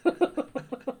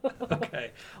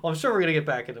 Okay. Well, I'm sure we're gonna get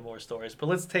back into more stories, but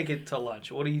let's take it to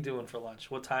lunch. What are you doing for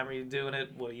lunch? What time are you doing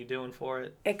it? What are you doing for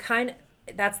it?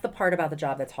 That's the part about the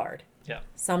job that's hard. Yeah.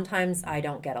 Sometimes I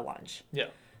don't get a lunch. Yeah.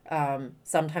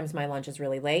 Sometimes my lunch is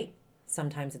really late.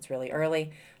 Sometimes it's really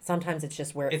early. Sometimes it's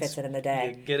just where it fits in the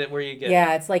day. You get it where you get it.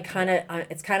 Yeah, it's like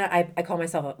I call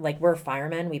myself, like, we're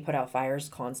firemen. We put out fires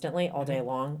constantly all day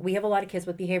long. We have a lot of kids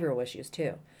with behavioral issues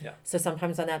too. Yeah. So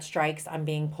sometimes on that strikes, I'm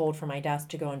being pulled from my desk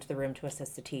to go into the room to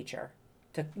assist the teacher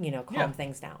to, calm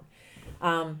things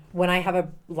down. When I have a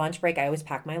lunch break, I always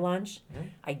pack my lunch.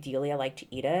 Ideally, I like to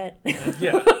eat it.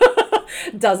 Yeah.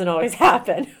 Doesn't always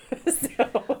happen.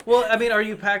 So. Well, I mean, are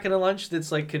you packing a lunch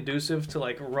that's like conducive to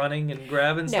like running and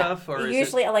grabbing stuff, or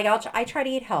usually I try to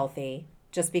eat healthy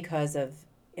just because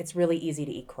it's really easy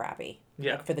to eat crappy.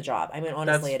 Yeah. Like, for the job. I mean,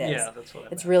 honestly, it is. Yeah, that's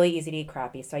what it's really easy to eat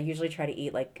crappy. So I usually try to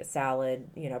eat like a salad,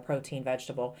 protein,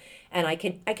 vegetable, and I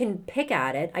can pick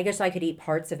at it. I guess I could eat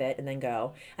parts of it and then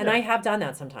go. And I have done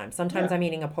that sometimes. Sometimes I'm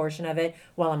eating a portion of it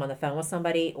while I'm on the phone with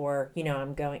somebody, or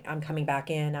I'm coming back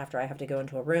in after I have to go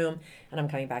into a room, and I'm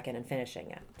coming back in and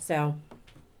finishing it. So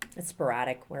it's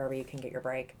sporadic wherever you can get your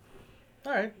break.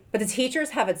 All right. But the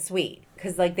teachers have it sweet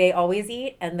because like they always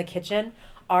eat, and the kitchen.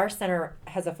 Our center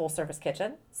has a full service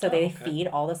kitchen, so they feed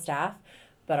all the staff.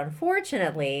 But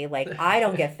unfortunately, like, I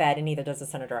don't get fed, and neither does the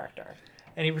center director.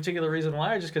 Any particular reason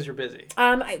why, or just because you're busy?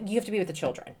 You have to be with the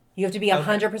children. You have to be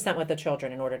 100% with the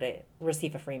children in order to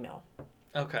receive a free meal.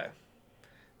 Okay.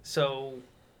 So,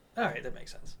 all right, that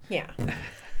makes sense. Yeah.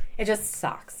 It just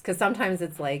sucks because sometimes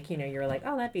it's like, you're like,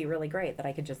 oh, that'd be really great that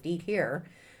I could just eat here.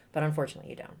 But unfortunately,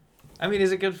 you don't. I mean,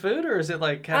 is it good food, or is it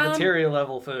like cafeteria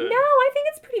level food? No, I think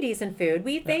it's pretty decent food.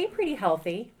 They eat pretty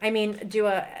healthy. I mean,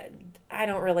 I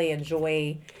don't really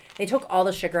enjoy. They took all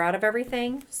the sugar out of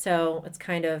everything, so it's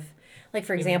kind of like,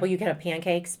 for example, you can have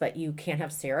pancakes, but you can't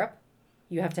have syrup.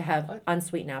 You have to have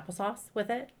unsweetened applesauce with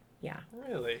it. Yeah.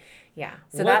 Really? Yeah.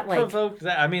 So what provoked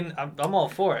that? I mean, I'm all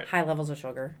for it. High levels of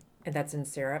sugar, and that's in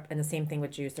syrup, and the same thing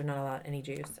with juice. They're not allowed any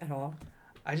juice at all.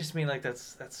 I just mean, like,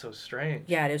 that's so strange.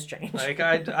 Yeah, it is strange. Like,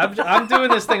 I'm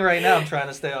doing this thing right now. I'm trying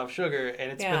to stay off sugar,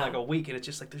 and it's been like a week, and it's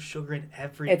just like there's sugar in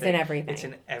everything. It's in everything. It's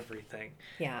in everything.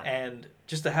 Yeah. And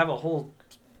just to have a whole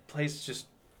place just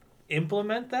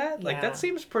implement that, like, that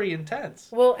seems pretty intense.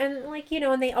 Well, and like,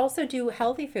 and they also do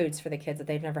healthy foods for the kids that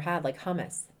they've never had, like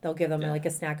hummus. They'll give them like a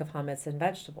snack of hummus and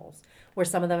vegetables, where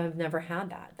some of them have never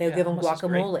had that. They'll give them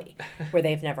guacamole, where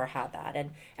they've never had that. And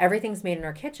everything's made in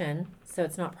our kitchen, so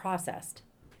it's not processed.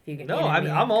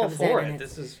 I'm all for it.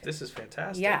 This is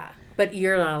fantastic. Yeah, but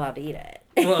you're not allowed to eat it.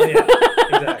 Well, yeah,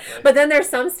 exactly. But then there's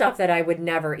some stuff that I would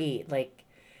never eat. Like,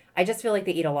 I just feel like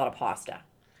they eat a lot of pasta.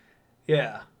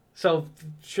 Yeah. So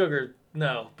sugar,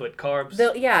 no, but carbs.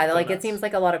 It seems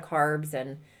like a lot of carbs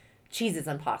and cheeses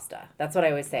and pasta. That's what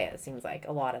I always say. It seems like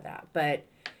a lot of that, but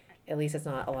at least it's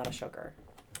not a lot of sugar.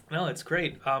 No, it's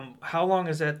great. How long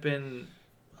has that been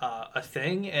a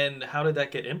thing, and how did that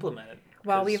get implemented?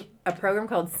 Well, we have a program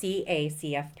called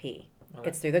CACFP. Okay.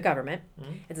 It's through the government.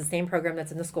 Mm-hmm. It's the same program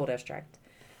that's in the school district.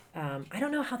 I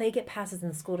don't know how they get passes in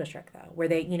the school district, though, where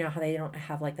they, how they don't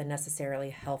have, like, the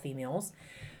necessarily healthy meals.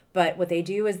 But what they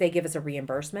do is they give us a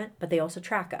reimbursement, but they also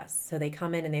track us. So they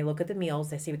come in and they look at the meals,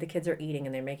 they see what the kids are eating,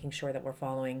 and they're making sure that we're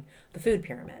following the food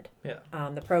pyramid,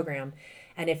 the program.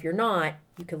 And if you're not,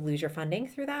 you could lose your funding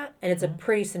through that. And it's a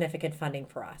pretty significant funding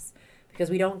for us because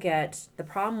we don't get, the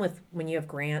problem with when you have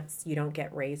grants, you don't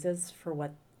get raises for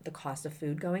what the cost of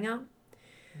food going up.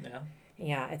 Yeah.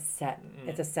 Yeah, it's set.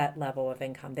 It's a set level of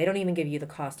income. They don't even give you the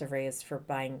cost of raise for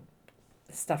buying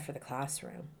stuff for the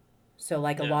classroom. So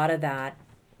like a lot of that,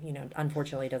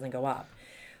 unfortunately doesn't go up.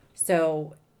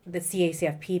 So the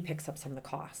CACFP picks up some of the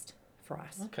cost for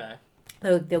us. Okay.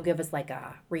 So they'll give us like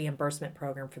a reimbursement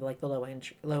program for like the low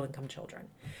income children.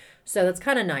 So that's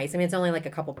kind of nice. I mean, it's only like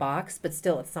a couple bucks, but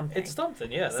still it's something. It's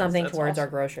something, yeah. Something that's towards awesome. our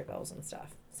grocery bills and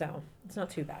stuff. So it's not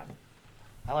too bad.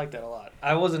 I like that a lot.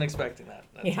 I wasn't expecting that.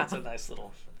 That's a nice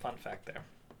little fun fact there.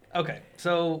 Okay,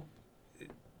 so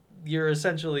you're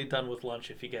essentially done with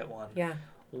lunch if you get one. Yeah.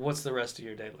 What's the rest of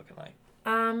your day looking like?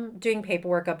 Doing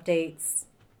paperwork updates,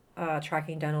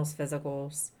 tracking dentals,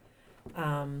 physicals.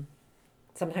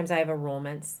 Sometimes I have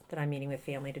enrollments that I'm meeting with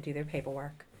family to do their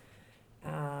paperwork.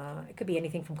 It could be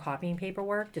anything from copying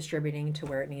paperwork, distributing to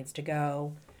where it needs to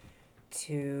go,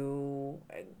 to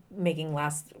making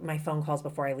my phone calls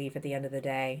before I leave at the end of the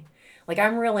day. Like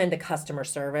I'm real into customer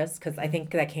service because I think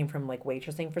that came from like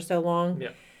waitressing for so long. Yeah.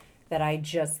 That I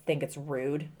just think it's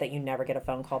rude that you never get a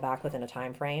phone call back within a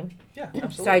time frame. Yeah,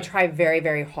 absolutely. So I try very,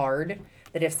 very hard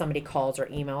that if somebody calls or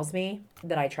emails me,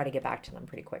 that I try to get back to them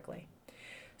pretty quickly.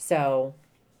 So,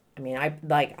 I mean,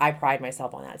 I pride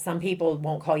myself on that. Some people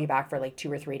won't call you back for like 2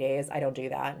 or 3 days. I don't do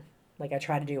that. Like I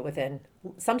try to do it within,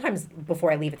 sometimes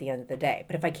before I leave at the end of the day.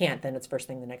 But if I can't, then it's first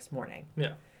thing the next morning.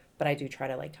 Yeah. But I do try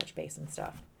to like touch base and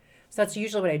stuff. So that's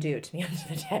usually what I do to the end of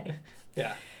the day.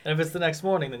 Yeah. And if it's the next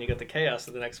morning, then you get the chaos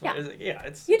of the next morning.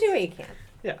 You do what you can.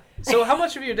 Yeah. So how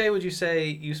much of your day would you say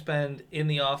you spend in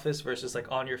the office versus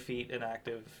like on your feet and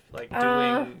active, like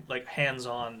doing like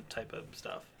hands-on type of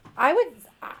stuff?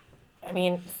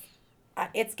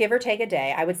 It's give or take a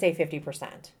day. I would say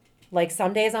 50%. Like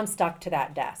some days I'm stuck to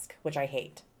that desk, which I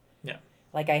hate. Yeah.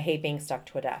 Like I hate being stuck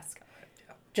to a desk.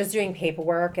 Yeah. Just doing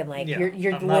paperwork and like you're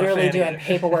I'm not a literally fan doing either.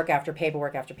 paperwork after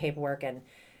paperwork after paperwork, and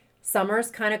summer's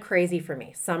kind of crazy for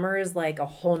me. Summer is like a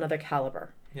whole nother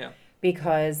caliber. Yeah.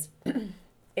 Because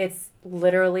it's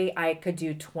literally, I could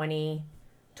do 20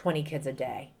 kids a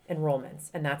day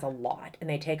enrollments, and that's a lot. And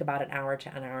they take about an hour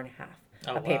to an hour and a half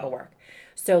of paperwork.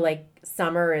 So like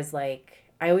summer is like,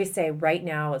 I always say right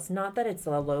now, it's not that it's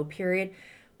a low period,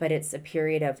 but it's a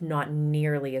period of not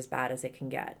nearly as bad as it can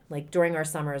get. Like during our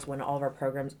summers when all of our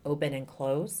programs open and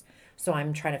close. So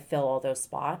I'm trying to fill all those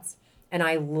spots. And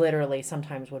I literally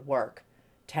sometimes would work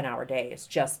 10-hour days,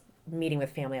 just meeting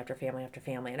with family after family after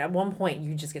family. And at one point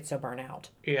you just get so burnt out.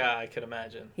 Yeah, I could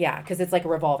imagine. Yeah, because it's like a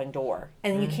revolving door.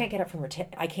 And then you can't get up from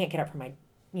I can't get up from my,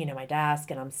 my desk,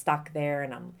 and I'm stuck there,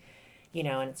 and I'm,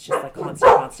 and it's just like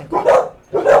constant.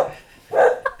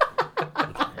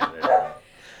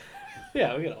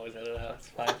 Yeah, we can always edit it out. It's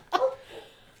fine.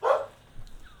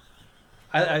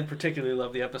 I particularly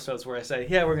love the episodes where I say,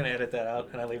 yeah, we're going to edit that out,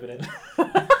 and I leave it in.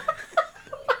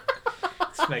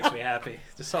 This makes me happy.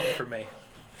 Just something for me.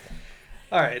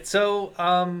 All right, so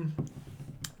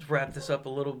to wrap this up a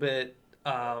little bit,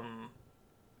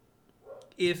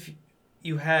 if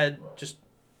you had just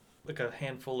like a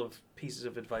handful of pieces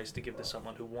of advice to give to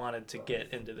someone who wanted to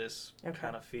get into this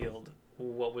kind of field,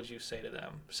 what would you say to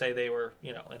them? Say they were,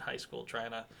 in high school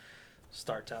trying to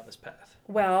start down this path.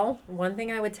 Well, one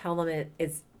thing I would tell them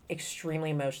is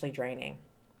extremely emotionally draining.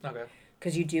 Okay.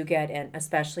 Because you do get, and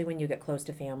especially when you get close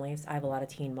to families, I have a lot of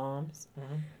teen moms.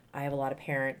 Mm-hmm. I have a lot of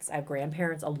parents. I have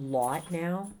grandparents a lot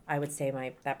now. I would say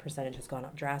that percentage has gone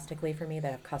up drastically for me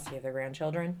that have custody of their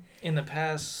grandchildren. In the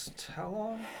past, how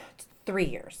long? 3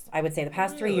 years. I would say the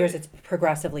past 3 years, it's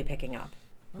progressively picking up.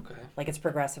 Okay. Like it's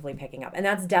progressively picking up. And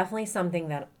that's definitely something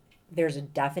that there's a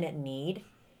definite need.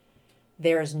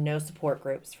 There's no support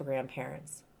groups for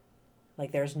grandparents.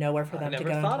 Like there's nowhere for them to go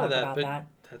and talk about that.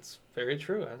 That's very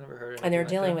true. I've never heard of it. And they're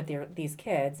dealing with these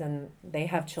kids, and they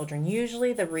have children.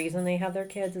 Usually the reason they have their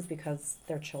kids is because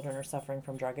their children are suffering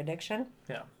from drug addiction.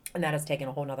 Yeah. And that has taken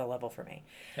a whole nother level for me.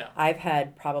 Yeah. I've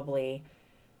had probably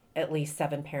at least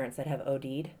 7 parents that have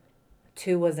OD'd.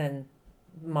 2 was in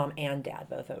mom and dad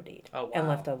both OD'd. Oh, wow. And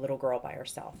left a little girl by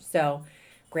herself. So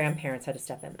grandparents had to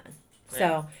step in then. Yeah.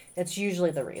 So that's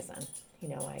usually the reason,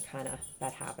 why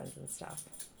that happens and stuff.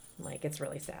 Like, it's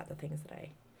really sad, the things that I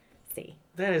see.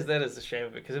 That is a shame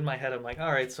of it, because in my head I'm like,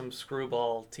 all right, some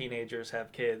screwball teenagers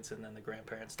have kids, and then the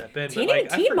grandparents step in.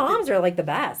 Teen moms are like the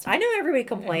best. I know everybody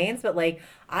complains, but like,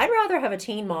 I'd rather have a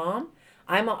teen mom.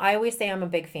 I always say I'm a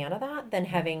big fan of that than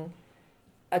having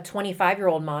a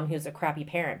 25-year-old mom who's a crappy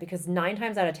parent, because 9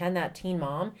 times out of 10 that teen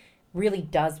mom really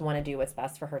does want to do what's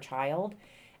best for her child,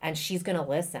 and she's going to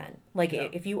listen. Like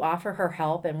if you offer her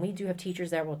help, and we do have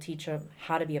teachers that will teach them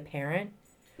how to be a parent.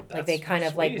 Like they kind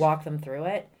of like walk them through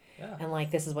it. Yeah. And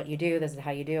like, this is what you do, this is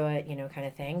how you do it, kind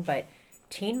of thing. But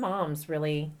teen moms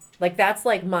really, like, that's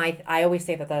like I always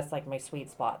say that that's like my sweet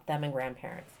spot, them and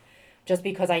grandparents. Just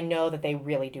because I know that they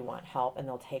really do want help and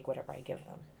they'll take whatever I give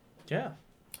them. Yeah.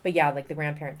 But yeah, like the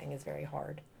grandparent thing is very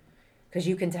hard. Because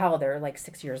you can tell they're like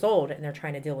 6 years old and they're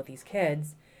trying to deal with these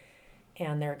kids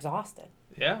and they're exhausted.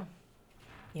 Yeah.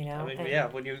 I mean, yeah,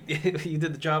 when you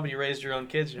did the job and you raised your own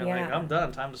kids, you're like, I'm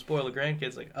done. Time to spoil the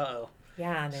grandkids. Like, uh-oh.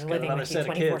 Yeah, and they're living with you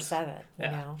 24/7, you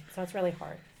know? So it's really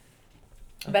hard.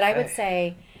 Okay. But I would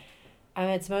say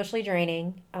it's emotionally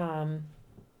draining.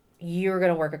 You're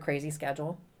going to work a crazy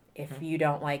schedule if you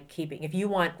don't like if you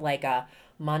want like a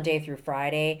Monday through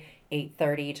Friday,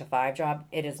 8:30 to 5 job,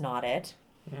 it is not it.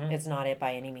 Mm-hmm. It's not it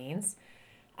by any means.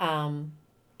 And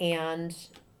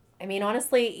I mean,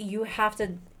 honestly, you have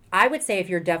to, I would say if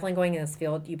you're definitely going in this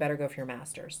field, you better go for your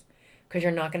master's, because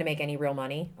you're not going to make any real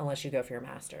money unless you go for your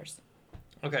master's.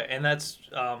 Okay, and that's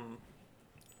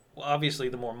obviously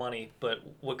the more money, but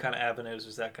what kind of avenues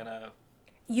is that going to...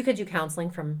 You could do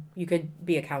counseling you could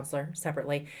be a counselor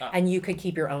separately, and you could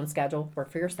keep your own schedule,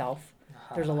 work for yourself.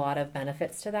 There's a lot of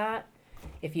benefits to that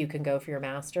if you can go for your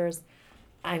master's.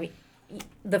 I mean,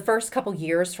 the first couple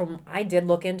years I did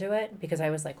look into it because I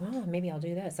was like, well, maybe I'll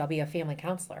do this. I'll be a family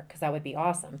counselor because that would be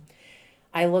awesome.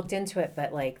 I looked into it,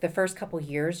 but like the first couple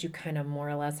years, you kind of more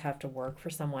or less have to work for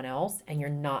someone else and you're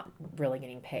not really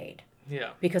getting paid.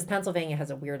 Yeah. Because Pennsylvania has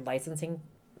a weird licensing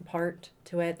part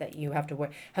to it that you have to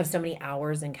have so many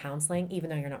hours in counseling, even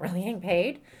though you're not really getting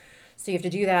paid. So you have to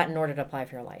do that in order to apply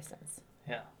for your license.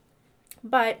 Yeah.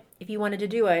 But if you wanted to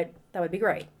do it, that would be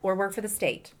great. Or work for the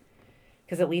state.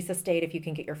 Because at least the state, if you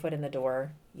can get your foot in the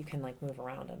door, you can like move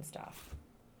around and stuff.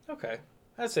 Okay.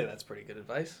 I'd say that's pretty good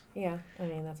advice. Yeah. I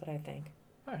mean, that's what I think.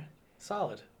 All right.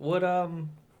 Solid. What, do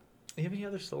you have any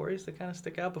other stories that kind of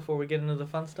stick out before we get into the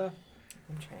fun stuff?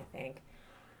 I'm trying to think.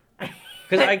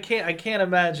 Because I can't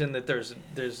imagine that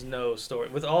there's no story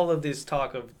with all of this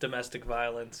talk of domestic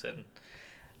violence I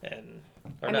don't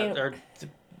know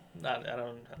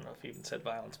if you even said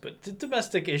violence, but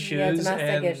domestic issues. Yeah,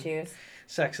 domestic issues.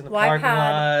 Sex in the parking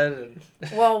lot.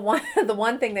 Well, the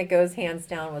one thing that goes hands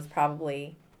down was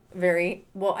probably very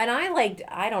well, and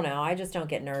I don't know, I just don't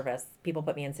get nervous. People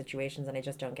put me in situations and I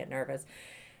just don't get nervous.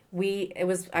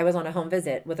 I was on a home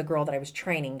visit with a girl that I was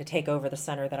training to take over the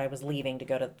center that I was leaving to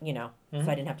go to, so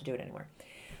I didn't have to do it anymore.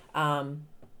 And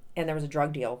there was a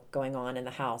drug deal going on in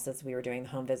the house as we were doing the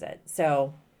home visit.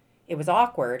 So it was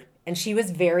awkward, and she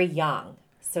was very young,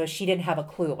 so she didn't have a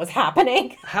clue what was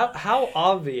happening. How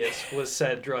obvious was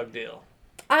said drug deal?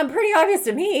 Pretty obvious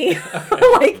to me.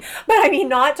 Okay. But I mean,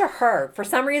 not to her. For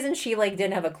some reason, she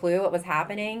didn't have a clue what was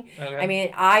happening. Okay. I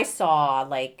mean, I saw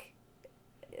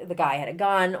the guy had a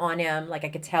gun on him. I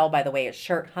could tell by the way his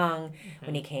shirt hung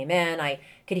when he came in. I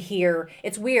could hear.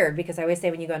 It's weird because I always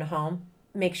say when you go into home,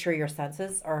 make sure your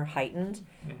senses are heightened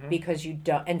because you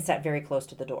don't, and set very close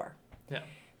to the door. Yeah.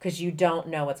 Because you don't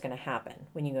know what's going to happen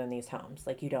when you go in these homes.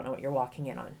 You don't know what you're walking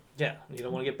in on. Yeah. You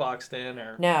don't want to get boxed in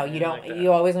or... No, you don't.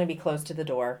 You always want to be close to the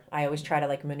door. I always try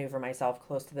to maneuver myself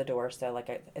close to the door so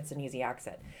it's an easy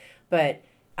exit. But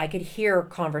I could hear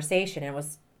conversation, and it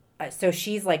was... So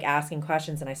she's asking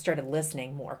questions, and I started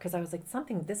listening more because I was like,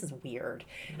 this is weird.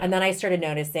 No. And then I started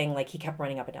noticing he kept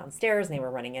running up and down stairs, and they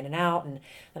were running in and out. And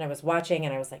then I was watching,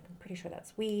 and I was like, I'm pretty sure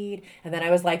that's weed. And then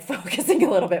I was focusing a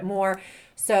little bit more.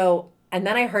 So, and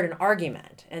then I heard an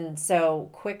argument. And so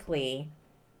quickly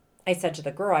I said to the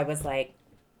girl, I was like,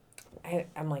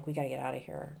 I'm like, we got to get out of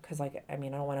here. Because I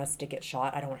don't want us to get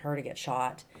shot. I don't want her to get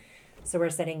shot. So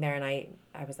we're sitting there, and I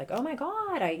was like, oh my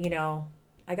God,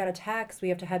 I got a text. We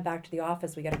have to head back to the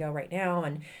office. We got to go right now.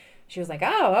 And she was like,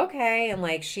 oh, okay. And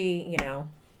we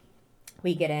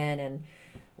get in and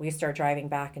we start driving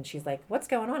back, and she's like, what's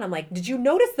going on? I'm like, did you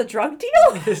notice the drug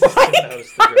deal?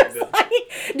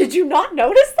 Did you not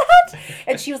notice that?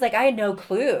 And she was like, I had no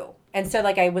clue. And so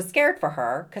I was scared for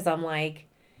her because I'm like,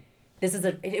 this is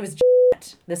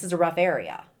a rough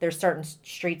area. There's certain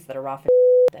streets that are rough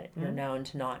that you're known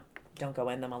to don't go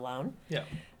in them alone. Yeah.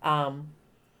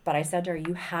 But I said to her,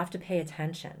 you have to pay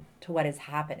attention to what is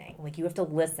happening. You have to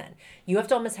listen. You have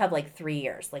to almost have 3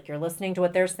 ears. You're listening to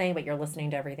what they're saying, but you're listening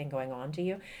to everything going on to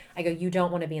you. I go, you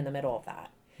don't want to be in the middle of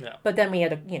that. Yeah. But then we had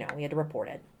to report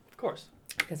it. Of course.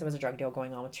 Because there was a drug deal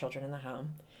going on with children in the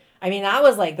home. I mean, that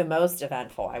was the most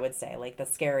eventful, I would say, the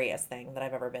scariest thing that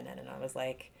I've ever been in. And I was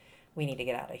like, we need to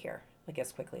get out of here, like,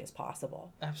 as quickly as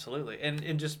possible. Absolutely.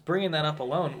 And just bringing that up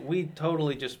alone, we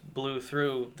totally just blew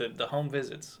through the home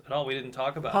visits at all. We didn't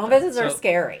talk about Home them. visits are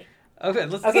scary. Okay,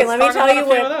 let's Okay, let me talk tell about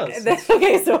you a few of those.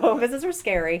 Okay, so home visits are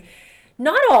scary.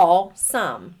 Not all,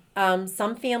 some.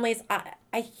 Some families,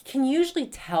 I can usually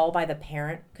tell by the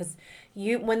parent, because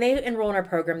when they enroll in our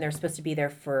program, they're supposed to be there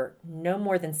for no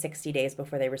more than 60 days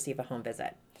before they receive a home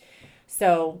visit.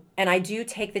 So, and I do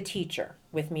take the teacher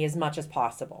with me as much as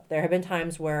possible. There have been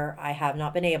times where I have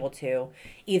not been able to.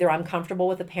 Either I'm comfortable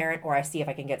with the parent, or I see if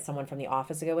I can get someone from the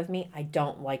office to go with me. I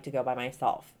don't like to go by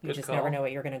myself. You Good just call. never know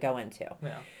what you're going to go into.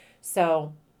 Yeah.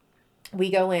 So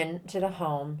we go into the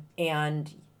home,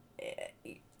 and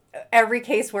every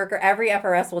caseworker, every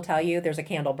FRS will tell you there's a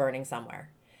candle burning somewhere.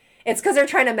 It's because they're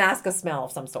trying to mask a smell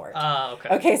of some sort. Okay.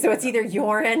 Okay, so it's either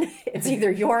urine,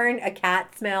 a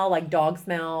cat smell, like dog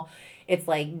smell, it's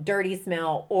like dirty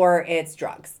smell, or it's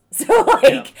drugs. So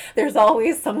like there's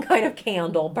always some kind of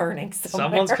candle burning somewhere.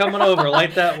 Someone's coming over,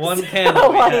 light that one So,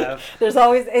 candle we like, have. There's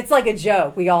always, it's like a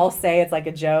joke. We all say it's like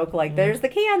a joke, like there's the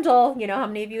candle. You know, how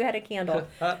many of you had a candle?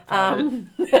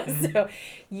 So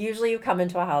usually you come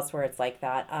into a house where it's like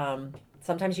that.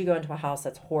 Sometimes you go into a house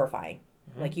that's horrifying.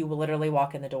 Like you will literally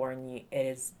walk in the door and it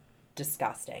is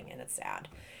disgusting and it's sad.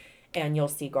 And you'll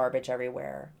see garbage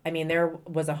everywhere. I mean, there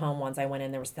was a home once I went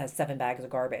in, there was 7 bags of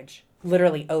garbage,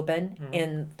 literally open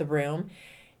in the room.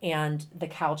 And the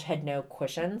couch had no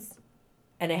cushions.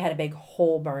 And it had a big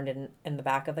hole burned in the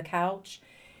back of the couch.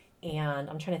 And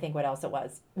I'm trying to think what else it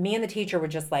was. Me and the teacher were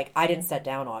just like, I didn't sit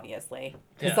down, obviously.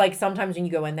 Because like sometimes when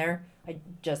you go in there, I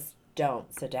just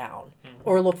don't sit down.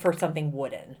 Or look for something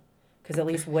wooden. Because at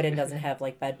least wooden doesn't have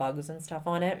like bed bugs and stuff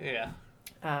on it. Yeah.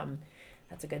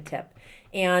 That's a good tip.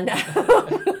 And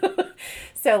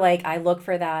so like I look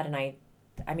for that, and I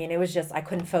mean, it was just, I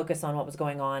couldn't focus on what was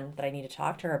going on that I need to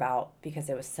talk to her about because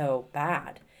it was so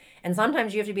bad. And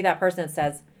sometimes you have to be that person that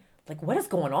says, like, what is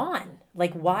going on?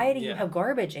 Like, why do you have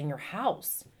garbage in your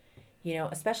house? You know,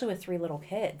 especially with 3 little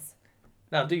kids.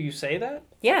 Now, do you say that?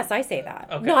 Yes, I say that.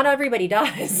 Okay. Not everybody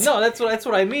does. No, that's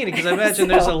what I mean, because I imagine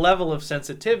there's a level of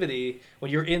sensitivity when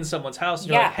you're in someone's house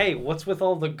and you're like, hey, what's with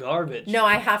all the garbage? No,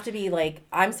 I have to be like,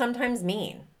 I'm sometimes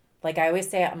mean. Like I always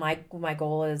say, my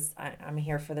goal is I'm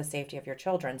here for the safety of your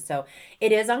children. So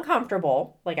it is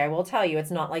uncomfortable. Like I will tell you,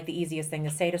 it's not like the easiest thing to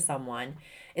say to someone.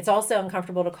 It's also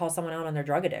uncomfortable to call someone out on their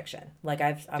drug addiction. Like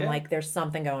I'm like, there's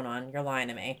something going on. You're lying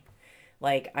to me.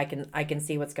 Like I can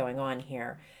see what's going on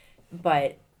here.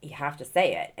 But you have to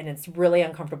say it, and it's really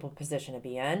uncomfortable position to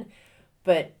be in.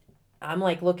 But I'm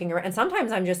like looking around, and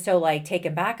sometimes I'm just so like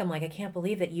taken back. I'm like, I can't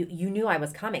believe that you knew I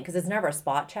was coming, because it's never a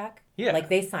spot check. Yeah. Like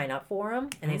they sign up for them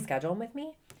and they schedule them with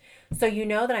me, so you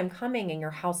know that I'm coming, and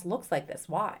your house looks like this.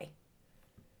 Why?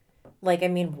 Like, I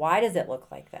mean, why does it look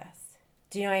like this?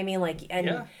 Do you know what I mean? Like,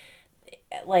 and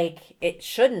like it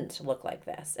shouldn't look like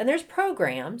this. And there's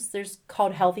programs, there's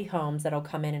called Healthy Homes that'll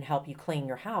come in and help you clean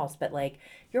your house, but like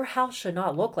your house should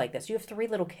not look like this. You have 3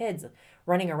 little kids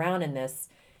running around in this,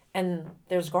 and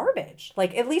there's garbage.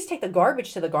 Like, at least take the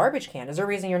garbage to the garbage can. Is there a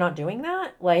reason you're not doing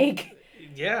that? Like,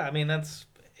 yeah, I mean, that's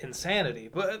insanity.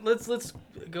 But let's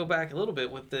go back a little bit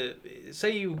with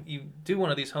say you do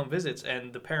one of these home visits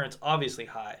and the parent's obviously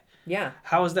high. Yeah.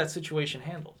 How is that situation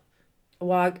handled?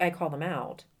 Well, I call them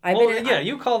out.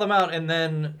 You call them out, and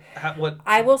then what?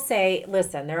 I will say,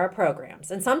 listen, there are programs,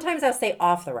 and sometimes I'll say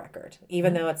off the record,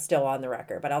 even though it's still on the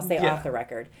record, but I'll say off the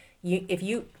record. If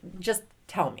you just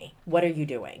tell me, what are you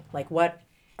doing? Like, what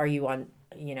are you on?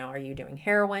 You know, are you doing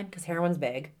heroin? Because heroin's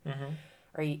big.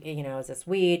 Are you, is this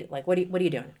weed? Like, what are you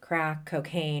doing? Crack,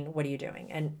 cocaine? What are you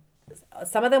doing? And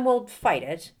some of them will fight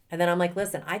it, and then I'm like,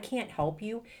 listen, I can't help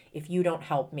you if you don't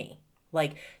help me.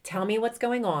 Like, tell me what's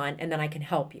going on, and then I can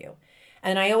help you.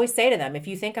 And I always say to them, if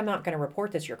you think I'm not going to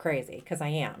report this, you're crazy, because I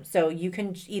am. So you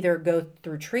can either go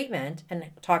through treatment and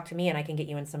talk to me, and I can get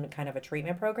you in some kind of a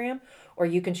treatment program, or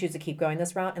you can choose to keep going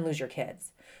this route and lose your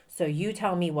kids. So you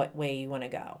tell me what way you want to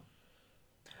go.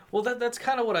 Well, that's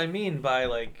kind of what I mean by,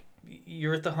 like,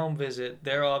 you're at the home visit.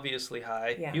 They're obviously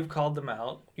high. Yeah. You've called them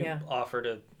out. You offer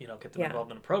to, get them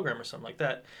involved in a program or something like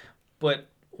that. But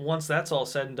once that's all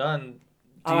said and done,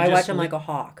 I watch them like a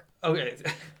hawk. Okay.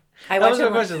 That was my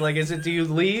question. Like, do you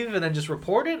leave and then just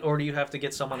report it, or do you have to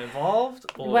get someone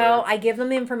involved? Or... Well, I give them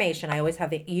the information. I always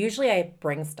have usually I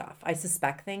bring stuff. I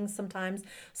suspect things sometimes,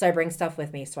 so I bring stuff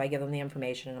with me. So I give them the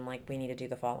information, and I'm like, we need to do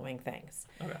the following things.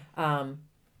 Okay.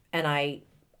 And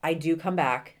I do come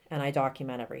back and I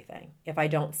document everything. If they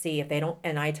don't,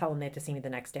 and I tell them they have to see me the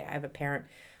next day. I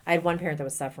had one parent that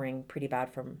was suffering pretty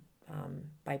bad from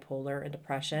bipolar and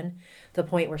depression, to the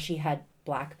point where she had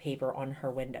black paper on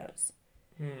her windows.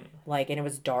 Like, and it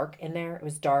was dark in there. It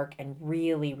was dark and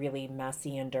really, really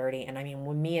messy and dirty. And I mean,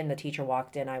 when me and the teacher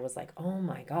walked in, I was like, oh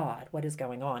my God, what is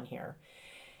going on here?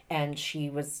 And she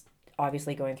was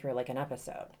obviously going through like an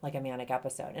episode, like a manic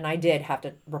episode. And I did have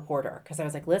to report her because I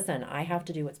was like, listen, I have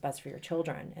to do what's best for your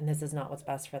children, and this is not what's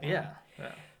best for them. Yeah.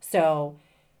 Yeah. So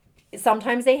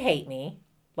sometimes they hate me.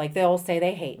 Like, they'll say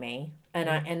they hate me,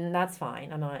 and that's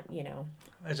fine. I'm not,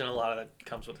 I imagine a lot of that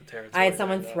comes with the territory. I had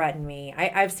someone threaten me.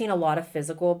 I've seen a lot of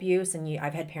physical abuse, and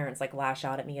I've had parents like lash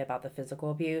out at me about the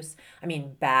physical abuse. I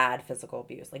mean, bad physical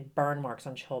abuse, like burn marks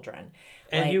on children.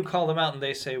 And like, you call them out, and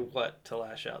they say what to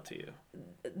lash out to you?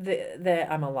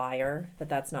 that I'm a liar,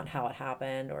 that's not how it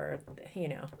happened, or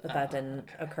that didn't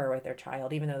occur with their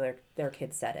child, even though their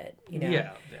kid said it.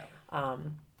 Yeah.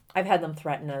 I've had them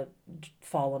threaten to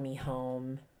follow me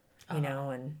home,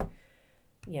 and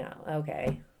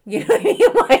okay. You know what I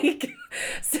mean? Like,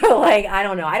 so like, I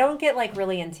don't know. I don't get like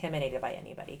really intimidated by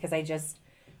anybody because I just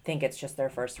think it's just their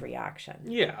first reaction.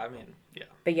 Yeah, I mean, yeah.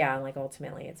 But yeah, like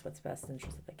ultimately it's what's best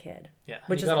interest of the kid. Yeah.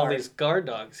 Which you is got all hard. these guard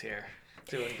dogs here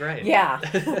doing great. Yeah.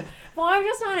 Well, I'm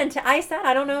just not I said,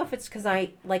 I don't know if it's because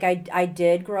I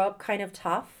did grow up kind of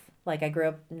tough. Like, I grew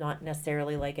up not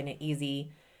necessarily like in an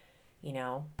easy,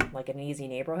 like an easy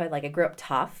neighborhood. Like, I grew up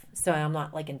tough, so I'm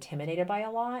not like intimidated by a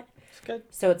lot. It's good.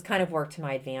 So it's kind of worked to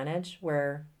my advantage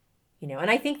where, and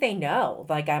I think they know,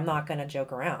 like, I'm not going to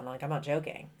joke around. Like, I'm not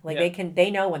joking. Like,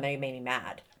 they know when they made me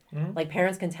mad. Mm-hmm. Like,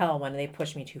 parents can tell when they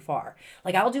push me too far.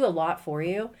 Like, I'll do a lot for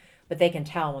you, but they can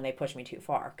tell when they push me too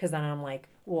far. Because then I'm like,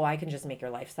 well, I can just make your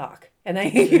life suck. And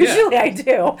then usually I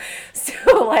do.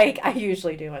 So, like, I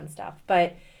usually do and stuff.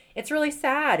 But it's really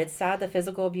sad. It's sad. The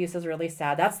physical abuse is really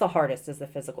sad. That's the hardest, is the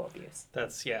physical abuse.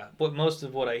 That's, yeah. But most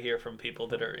of what I hear from people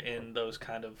that are in those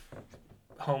kind of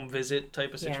home visit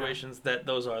type of situations, that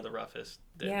those are the roughest.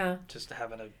 Just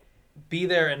having to be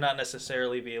there and not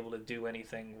necessarily be able to do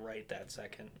anything right that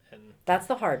second. And that's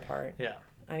the hard part. Yeah.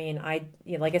 I mean,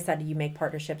 like I said, you make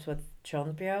partnerships with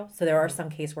Children's Bureau. So there are some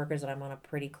caseworkers that I'm on a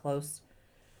pretty close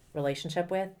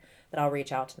relationship with that I'll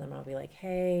reach out to them and I'll be like,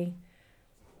 hey,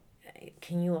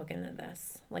 can you look into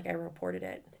this? Like, I reported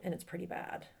it and it's pretty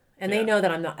bad. And they know that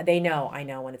I'm not, I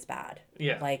know when it's bad.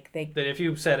 Yeah. Like, that if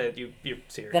you said it, you're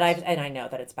serious. And I know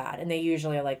that it's bad. And they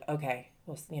usually are like, okay,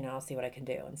 well, I'll see what I can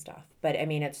do and stuff. But I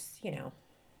mean, it's, your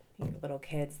little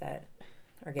kids that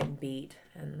are getting beat,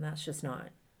 and that's just not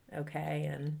okay.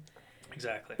 And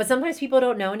exactly. But sometimes people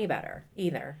don't know any better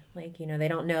either. Like, they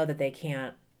don't know that they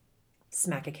can't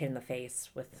smack a kid in the face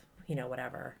with,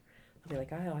 whatever. They'll be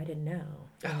like, oh, I didn't know.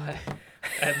 I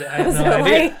have no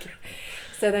idea.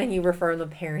 So then you refer them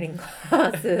to parenting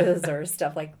classes or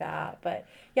stuff like that. But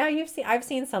yeah, I've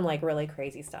seen some like really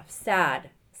crazy stuff. Sad,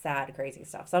 crazy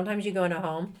stuff. Sometimes you go in a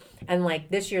home, and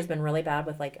like this year's been really bad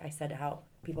with, like I said, how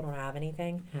people don't have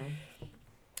anything. Mm-hmm.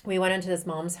 We went into this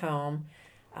mom's home.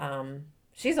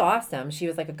 She's awesome. She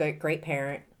was like a great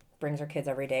parent, brings her kids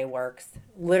every day, works.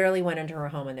 Literally went into her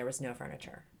home and there was no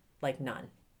furniture. Like none.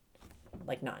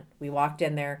 We walked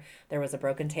in there. There was a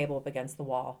broken table up against the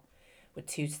wall with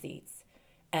 2 seats.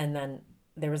 And then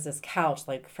there was this couch,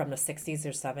 like from the 60s or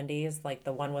 70s, like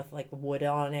the one with like wood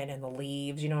on it and the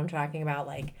leaves, you know what I'm talking about?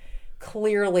 Like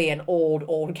clearly an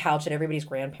old couch that everybody's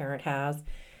grandparent has.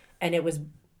 And it was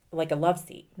like a love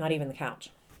seat, not even the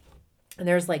couch. And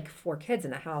there's like 4 kids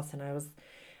in the house. And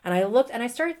I looked and I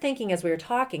started thinking as we were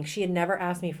talking, she had never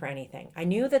asked me for anything. I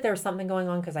knew that there was something going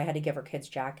on because I had to give her kids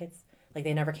jackets. Like,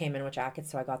 they never came in with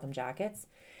jackets, so I got them jackets.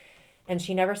 And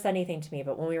she never said anything to me.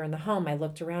 But when we were in the home, I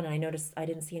looked around and I noticed I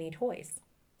didn't see any toys.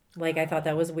 Like, I thought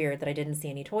that was weird that I didn't see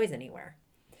any toys anywhere.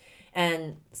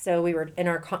 And so we were,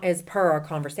 as per our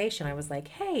conversation, I was like,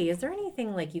 hey, is there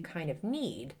anything like you kind of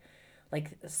need?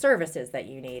 Like services that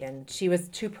you need? And she was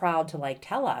too proud to like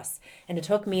tell us. And it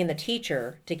took me and the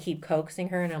teacher to keep coaxing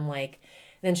her. And I'm like,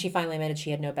 then she finally admitted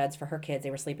she had no beds for her kids.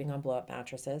 They were sleeping on blow-up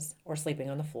mattresses or sleeping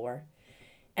on the floor.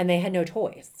 And they had no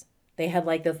toys. They had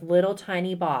like this little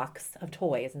tiny box of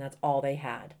toys, and that's all they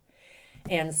had.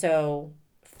 And so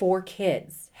 4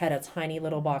 kids had a tiny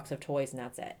little box of toys, and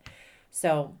that's it.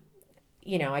 So,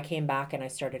 I came back and I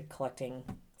started collecting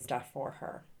stuff for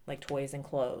her, like toys and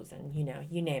clothes and,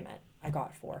 you name it. I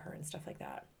got for her and stuff like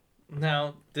that.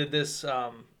 Now, did this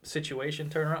situation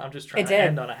turn around? I'm just trying to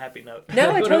end on a happy note.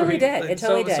 No, it totally did. It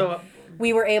totally did.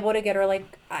 We were able to get her,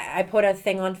 like, I put a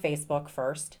thing on Facebook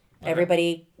first. Okay.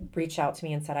 Everybody reached out to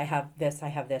me and said, I have this, I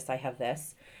have this, I have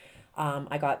this.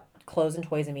 I got clothes and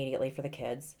toys immediately for the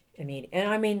kids. And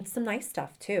I mean, some nice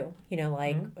stuff too.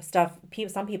 Stuff,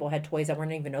 some people had toys that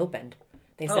weren't even opened.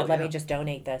 They said, let me just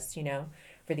donate this,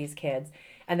 for these kids.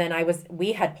 And then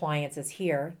we had appliances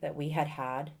here that we had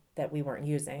that we weren't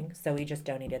using. So we just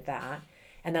donated that.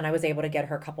 And then I was able to get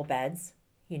her a couple beds,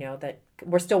 that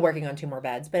we're still working on 2 more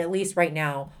beds, but at least right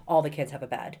now all the kids have a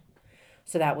bed.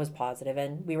 So that was positive,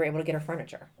 and we were able to get her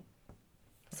furniture.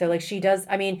 So like she does,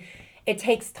 I mean, it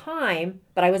takes time,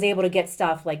 but I was able to get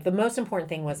stuff. Like the most important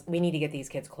thing was we need to get these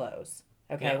kids clothes.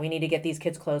 Okay. Yeah. We need to get these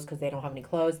kids clothes because they don't have any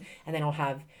clothes and they don't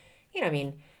have, I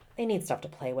mean, they need stuff to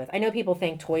play with. I know people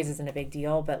think toys isn't a big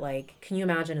deal, but like, can you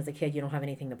imagine as a kid, you don't have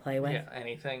anything to play with? Yeah,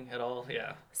 anything at all.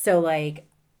 Yeah. So like,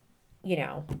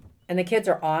 and the kids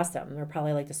are awesome. They're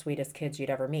probably like the sweetest kids you'd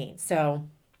ever meet. So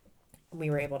we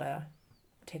were able to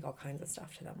take all kinds of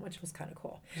stuff to them, which was kind of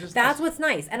cool. That's what's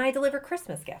nice. And I deliver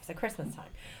Christmas gifts at Christmas time.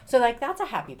 So like that's a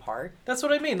happy part. That's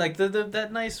what I mean. Like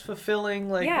that nice fulfilling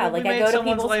like yeah, we like I made go to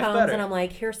someone's people's life homes better. and I'm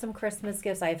like, here's some Christmas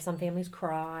gifts. I have some families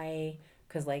cry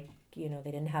because like, they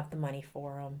didn't have the money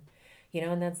for them.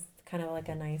 And that's kind of like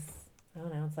a nice, I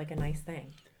don't know, it's like a nice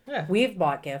thing. Yeah. We've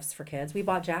bought gifts for kids. We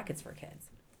bought jackets for kids.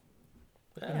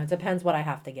 Yeah. It depends what I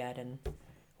have to get and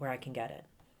where I can get it.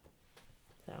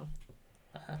 So,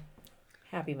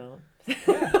 happy moment.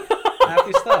 Yeah.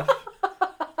 Happy stuff.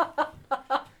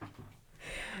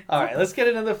 All right, let's get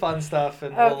into the fun stuff,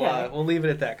 and we'll leave it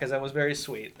at that because that was very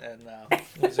sweet, and it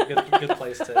was a good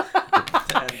place to end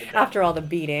the day. After all the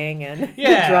beating and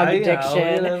the drug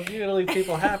addiction. You gotta leave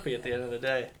people happy at the end of the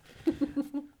day.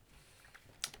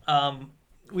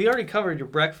 We already covered your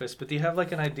breakfast, but do you have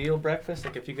like an ideal breakfast?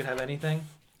 Like if you could have anything?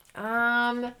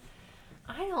 I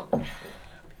don't.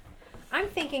 I'm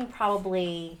thinking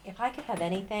probably if I could have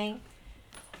anything.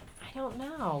 I don't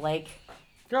know. Like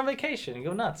You're on vacation. You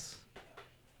go nuts.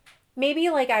 maybe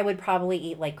like I would probably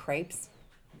eat like crepes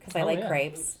because I like yeah.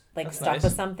 crepes, like That's stuff nice.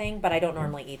 with something. But I don't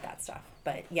normally eat that stuff.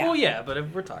 But yeah. Well, yeah, but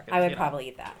if we're talking, I would probably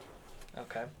eat that.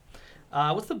 Okay.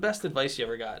 What's the best advice you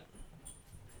ever got?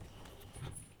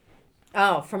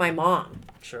 Oh, from my mom.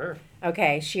 Sure.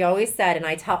 Okay, she always said, and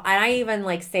I even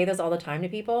like say this all the time to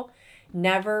people,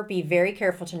 be very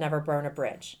careful to never burn a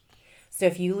bridge. So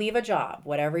if you leave a job,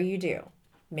 whatever you do,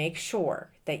 make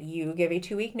sure that you give a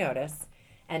 2-week notice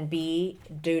and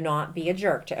do not be a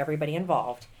jerk to everybody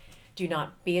involved. Do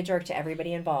not be a jerk to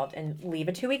everybody involved and leave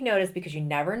a 2-week notice because you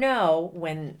never know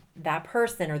when that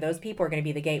person or those people are going to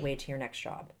be the gateway to your next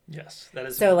job. Yes, that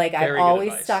is so like very I've good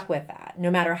always advice. stuck with that.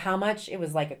 No matter how much it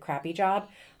was like a crappy job,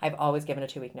 I've always given a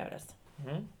 2-week notice.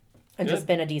 Mm-hmm. And just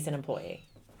been a decent employee.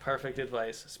 Perfect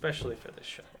advice, especially for this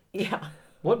show. Yeah.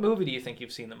 What movie do you think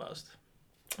you've seen the most?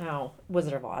 Oh,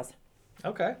 Wizard of Oz.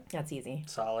 Okay. That's easy.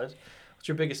 Solid. What's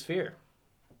your biggest fear?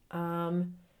 Well,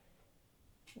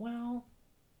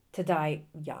 to die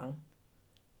young.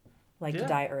 Like Yeah. to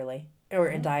die early.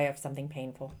 Or die of something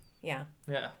painful. Yeah.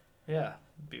 Yeah. Yeah.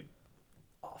 It'd be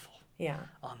awful. Yeah.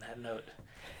 On that note,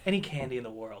 any candy in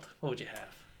the world, what would you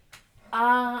have?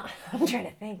 I'm trying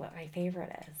to think what my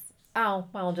favorite is. Oh,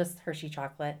 well, just Hershey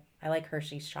chocolate. I like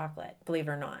Hershey's chocolate, believe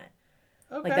it or not.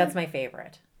 Okay. Like that's my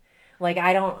favorite. Like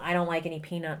I don't like any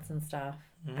peanuts and stuff.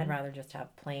 Mm-hmm. I'd rather just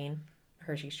have plain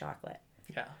Hershey's chocolate.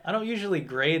 Yeah. I don't usually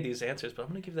grade these answers, but I'm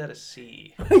going to give that a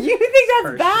C. You think that's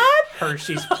Hershey. bad?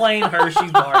 Hershey's, plain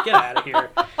Hershey's bar. Get out of here.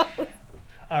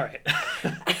 All right.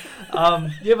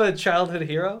 You have a childhood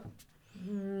hero?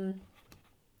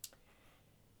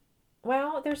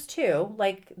 Well, there's 2.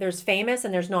 Like there's famous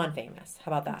and there's non-famous.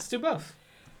 How about that? Let's do both.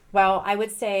 Well, I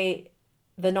would say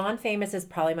the non-famous is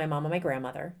probably my mom and my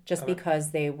grandmother, just Okay.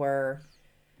 because they were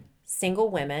single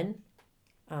women.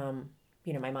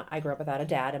 My mom, I grew up without a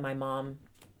dad, and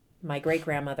my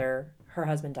great-grandmother, her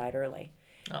husband died early,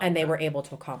 Oh, and they okay. were able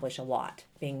to accomplish a lot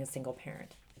being a single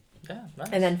parent. Yeah, nice.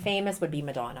 And then famous would be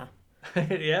Madonna.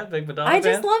 Yeah, big Madonna I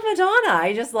just fan? love Madonna.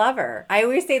 I just love her. I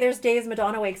always say there's days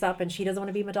Madonna wakes up and she doesn't want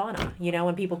to be Madonna.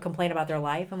 When people complain about their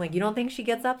life, I'm like, you don't think she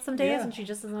gets up some days Yeah. and she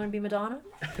just doesn't want to be Madonna?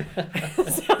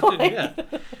 Yeah,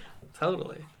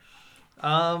 totally.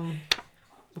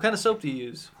 What kind of soap do you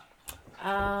use?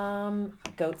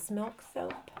 Goat's milk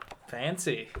soap.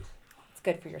 Fancy. It's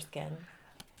good for your skin.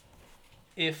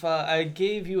 If I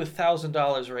gave you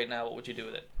 $1,000 right now, what would you do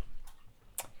with it?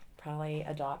 Probably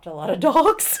adopt a lot of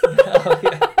dogs. Oh,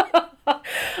 yeah.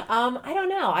 I don't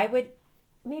know. I would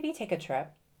maybe take a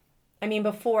trip. I mean,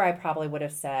 before I probably would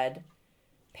have said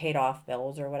paid off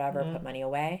bills or whatever, put money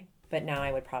away. But now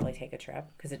I would probably take a trip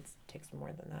because it takes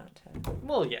more than that to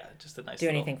Well, yeah, just a nice do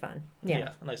little, anything fun. Yeah. Yeah.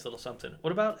 A nice little something.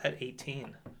 What about at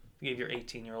 18? You gave your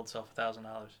 18-year-old self $1,000.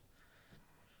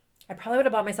 I probably would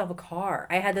have bought myself a car.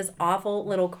 I had this awful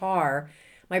little car.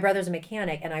 My brother's a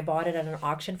mechanic, and I bought it at an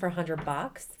auction for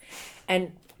 $100,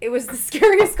 and it was the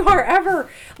scariest car ever.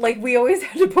 Like, we always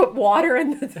had to put water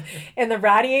in the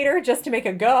radiator just to make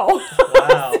it go.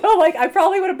 Wow. So, like, I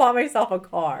probably would have bought myself a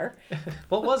car.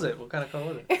 What was it? What kind of car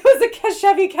was it? It was a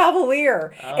Chevy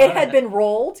Cavalier. All It had right. been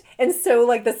rolled, and so,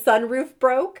 like, the sunroof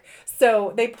broke.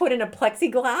 So they put in a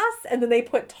plexiglass, and then they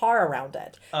put tar around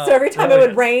it. Oh, So every time it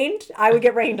brilliant. would rain, I would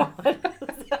get rained on.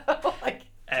 So, like,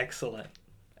 Excellent.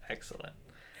 Excellent.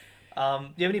 Do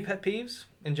you have any pet peeves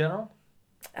in general?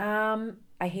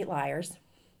 I hate liars.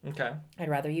 Okay. I'd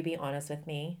rather you be honest with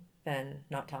me than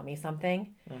not tell me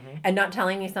something. Mm-hmm. And not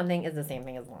telling me something is the same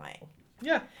thing as lying.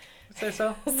 Yeah, I'd say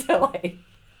so. So, like,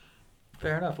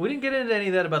 Fair enough. We didn't get into any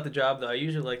of that about the job, though. I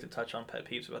usually like to touch on pet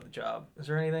peeves about the job. Is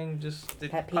there anything just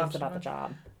that pet pops peeves about in the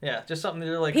job. Yeah, just something that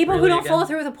you're like People who really don't follow against?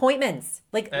 through with appointments.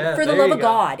 Like, Yeah, for the there love you of go.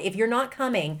 God, if you're not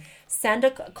coming, send a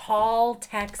call,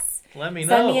 text, Let me know.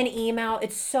 send me an email.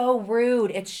 It's so rude.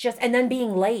 It's just, and then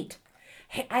being late.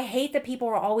 I hate that people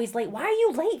are always late. Why are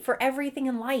you late for everything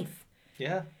in life?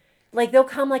 Yeah. Like, they'll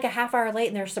come like a half hour late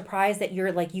and they're surprised that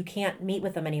you're like, you can't meet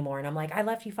with them anymore. And I'm like, I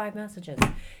left you 5 messages.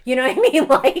 You know what I mean?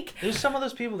 Like, There's some of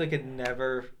those people that could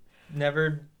never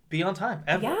be on time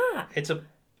ever. yeah. It's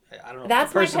I don't know,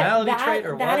 That's a personality my pet, trait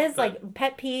or that what. is but- like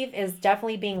pet peeve is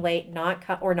definitely being late, not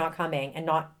coming and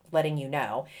not letting you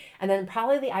know. And then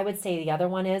probably I would say the other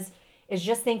one is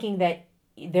just thinking that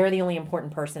they're the only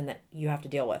important person that you have to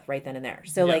deal with right then and there.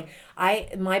 So Yeah.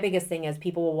 like my biggest thing is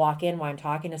people will walk in while I'm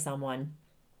talking to someone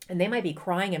and they might be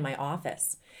crying in my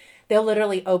office. They'll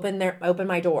literally open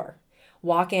my door,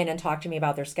 walk in and talk to me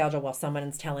about their schedule while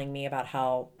someone's telling me about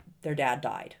how their dad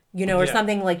died, or Yeah.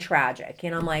 something like tragic.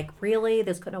 And I'm like, really?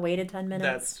 This couldn't have waited 10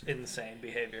 minutes? That's insane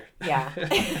behavior. Yeah.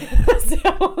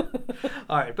 So,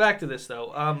 All right, back to this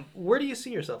though. Where do you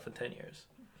see yourself in 10 years?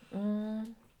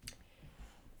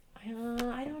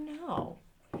 I don't know.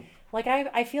 Like,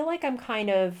 I feel like I'm kind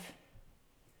of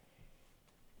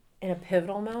in a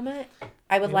pivotal moment.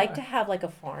 I would You like are. to have like a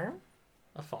farm,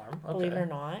 A farm. Okay. believe it or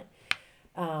not.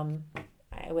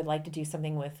 I would like to do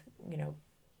something with,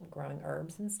 growing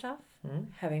herbs and stuff,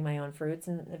 having my own fruits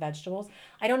and vegetables.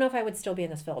 I don't know if I would still be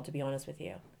in this field, to be honest with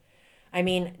you. I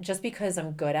mean, just because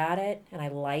I'm good at it and I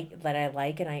like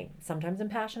and I sometimes am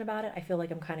passionate about it, I feel like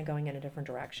I'm kind of going in a different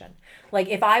direction. Like,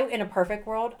 if I, in a perfect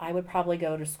world, I would probably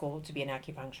go to school to be an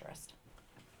acupuncturist.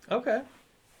 Okay.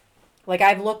 Like,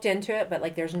 I've looked into it, but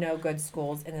like, there's no good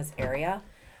schools in this area.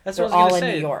 That's They're what I was all gonna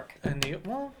in say. New York. In New York.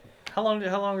 Well, how long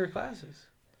are your classes?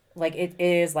 Like, it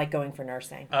is like going for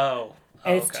nursing. Oh.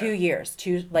 And it's okay. 2 years,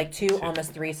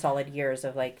 almost 3 solid years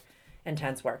of like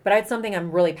intense work. But it's something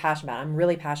I'm really passionate about. I'm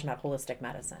really passionate about holistic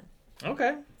medicine.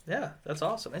 Okay. Yeah, that's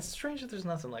awesome. It's strange that there's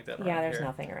nothing like that around Yeah, there's here.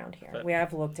 nothing around here. But- We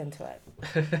have looked into it.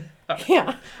 All right.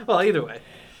 Yeah. Well, either way,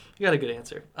 you got a good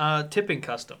answer. Tipping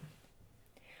custom.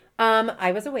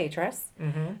 I was a waitress.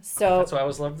 Mm-hmm. So That's what I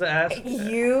always love to ask.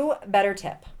 you better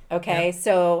tip. Okay. Yeah.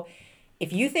 So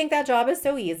if you think that job is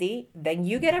so easy, then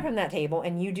you get up from that table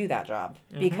and you do that job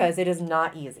because it is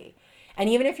not easy. And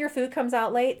even if your food comes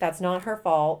out late, that's not her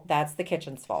fault. That's the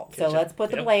kitchen's fault. So Kitchen. let's put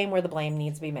the Yep. blame where the blame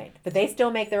needs to be made. But they still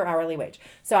make their hourly wage.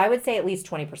 So I would say at least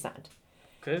 20%.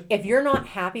 Good. If you're not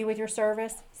happy with your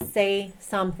service, say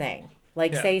something.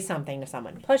 Like, Yeah. say something to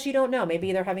someone. Plus, you don't know.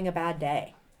 Maybe they're having a bad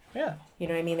day. Yeah. You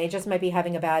know what I mean? They just might be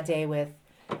having a bad day with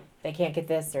they can't get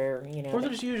this or, Or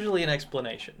there's usually an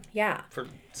explanation yeah. for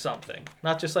something,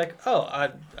 not just like, oh,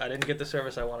 I didn't get the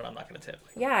service I wanted. I'm not going to tip.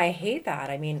 Like, Yeah, I hate that.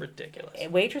 I mean, ridiculous.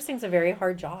 waitressing's a very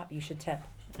hard job. You should tip.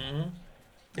 Mm-hmm.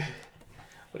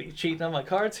 What are you cheating on my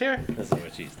cards here? That's not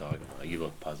what she's talking about. You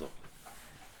look puzzled.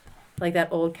 Like that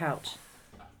old couch.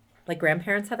 Like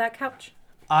grandparents had that couch.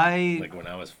 Like when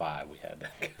I was 5, we had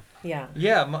that.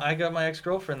 Yeah. I got my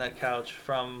ex-girlfriend that couch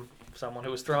from someone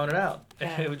who was throwing it out.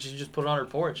 Yeah. She just put it on her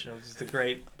porch, and it was just a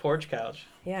great porch couch.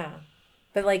 Yeah.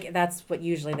 But like that's what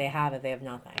usually they have if they have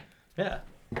nothing. Yeah.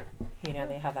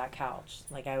 They have that couch.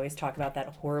 Like I always talk about that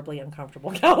horribly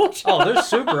uncomfortable couch. Oh, they're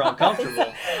super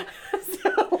uncomfortable.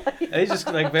 So, like, They just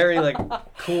like very like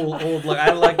cool old look.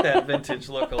 I like that vintage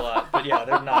look a lot, but yeah,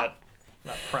 they're not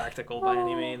practical by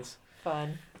any means.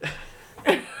 fun.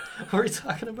 What are we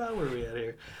talking about? Where are we at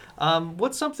here?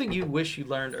 What's something you wish you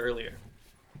learned earlier?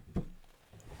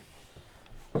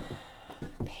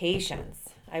 Patience.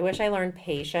 I wish I learned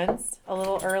patience a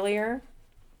little earlier.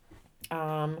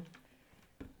 I'm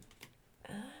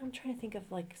trying to think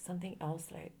of like something else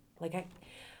that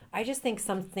I just think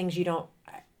some things you don't.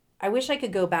 I wish I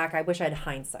could go back. I wish I had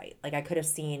hindsight. Like I could have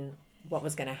seen what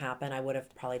was going to happen. I would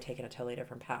have probably taken a totally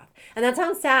different path. And that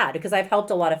sounds sad because I've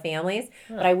helped a lot of families,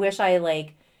 but I wish I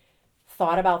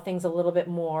thought about things a little bit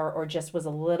more or just was a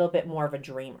little bit more of a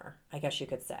dreamer, I guess you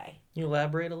could say. Can you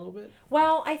elaborate a little bit?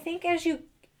 Well, I think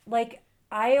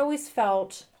I always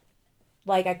felt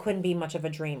like I couldn't be much of a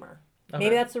dreamer. Okay.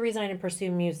 Maybe that's the reason I didn't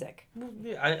pursue music.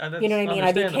 Yeah, that's You know what I mean?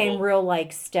 I became understandable. real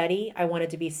like steady. I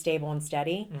wanted to be stable and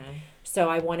steady. Mm-hmm. So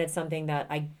I wanted something that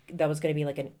was going to be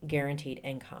like a guaranteed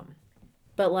income.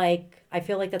 But like I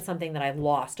feel like that's something that I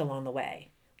lost along the way.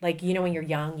 Like, you know, when you're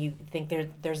young, you think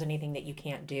there's anything that you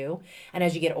can't do. And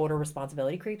as you get older,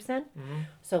 responsibility creeps in. Mm-hmm.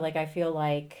 So like I feel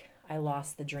like I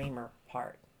lost the dreamer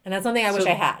part. And that's something I wish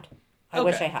I had. I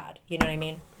wish I had. You know what I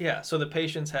mean? Yeah, so the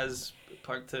patience has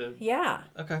part to... Yeah.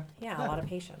 Okay. Yeah, a lot of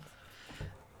patience.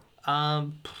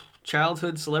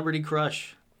 Childhood celebrity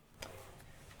crush.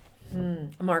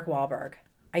 Mark Wahlberg.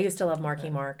 I used to love Marky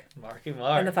Mark Marky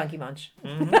Mark. and the Funky Munch.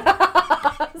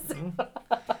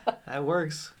 That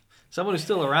works. Someone who's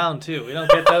still around, too. We don't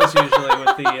get those usually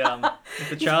with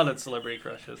the childhood celebrity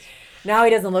crushes. Now he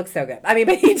doesn't look so good. I mean,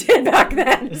 but he did back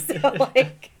then. So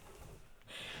like...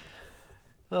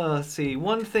 Let's see.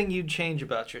 One thing you'd change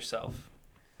about yourself.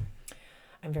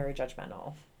 I'm very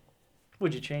judgmental.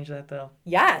 Would you change that, though?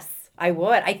 Yes, I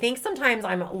would. I think sometimes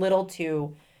I'm a little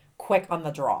too quick on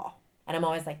the draw. And I'm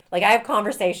always like I have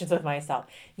conversations with myself.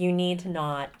 You need to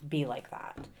not be like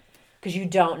that. Because you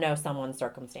don't know someone's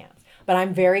circumstance. But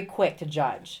I'm very quick to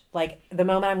judge. Like, the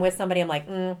moment I'm with somebody, I'm like,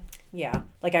 yeah.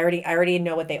 Like, I already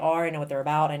know what they are. I know what they're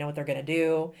about. I know what they're going to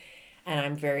do. And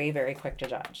I'm very, very quick to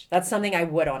judge. That's something I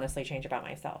would honestly change about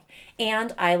myself.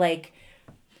 And I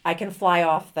can fly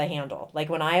off the handle. Like,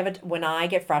 when I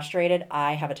get frustrated,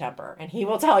 I have a temper. And he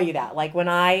will tell you that. Like, when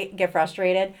I get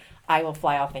frustrated, I will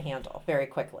fly off the handle very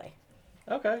quickly.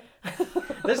 Okay.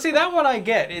 See, that one I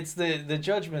get. It's the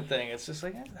judgment thing. It's just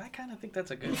like, I kind of think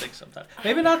that's a good thing sometimes.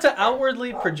 Maybe not to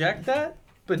outwardly project that,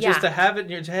 but just to have it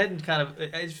in your head and kind of,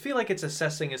 I feel like it's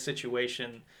assessing a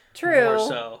situation more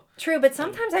so. True, but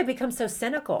sometimes I become so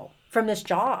cynical from this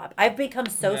job. I've become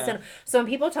so cynical. So when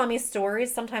people tell me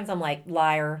stories, sometimes I'm like,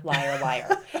 liar, liar,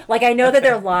 liar. Like, I know that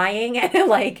they're lying and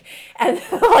like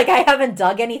I haven't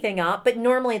dug anything up, but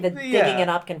normally the digging it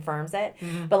up confirms it.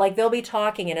 Mm-hmm. But like, they'll be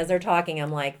talking, and as they're talking,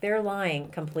 I'm like, they're lying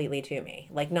completely to me.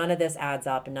 Like, none of this adds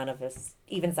up, and none of this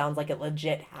even sounds like it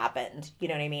legit happened. You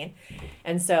know what I mean?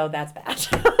 And so that's bad.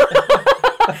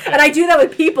 And I do that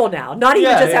with people now, not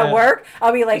even just at work.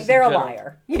 I'll be like, just they're a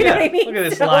liar. You know what I mean? Look at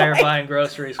this liar buying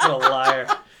groceries. What a liar.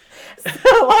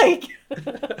 So like...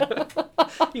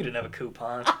 You didn't have a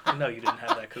coupon. No, you didn't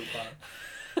have that coupon.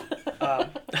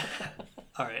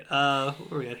 All right.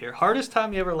 Where are we at here? Hardest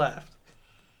time you ever laughed?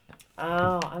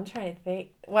 Oh, I'm trying to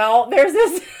think. Well, there's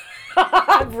this...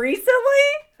 Recently?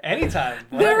 Anytime.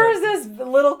 There was this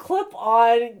little clip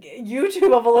on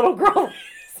YouTube of a little girl...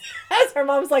 As her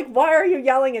mom's like, why are you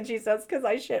yelling? And she says, because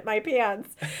I shit my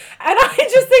pants. And I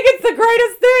just think it's the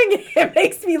greatest thing. It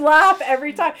makes me laugh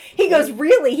every time. He goes,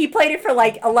 really? He played it for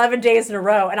like 11 days in a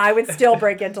row, and I would still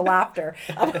break into laughter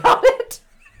about it.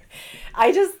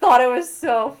 I just thought it was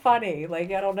so funny.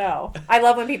 Like, I don't know. I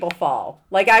love when people fall.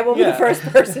 Like, I will be the first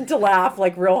person to laugh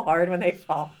like real hard when they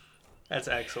fall. That's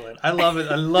excellent. I love it.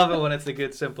 I love it when it's a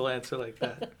good, simple answer like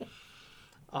that.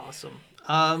 Awesome.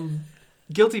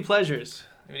 Guilty pleasures.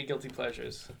 Any guilty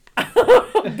pleasures?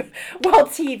 Well,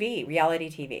 reality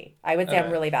TV. I would say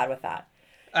I'm really bad with that.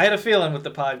 I had a feeling with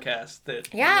the podcast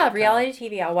that... Yeah, reality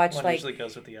TV. I'll watch one like usually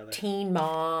goes with the other. Teen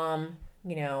Mom,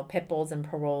 Pit Bulls and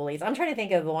Parolees. I'm trying to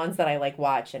think of the ones that I like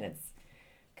watch, and it's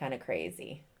kind of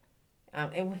crazy.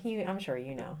 I'm sure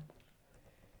you know.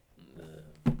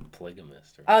 The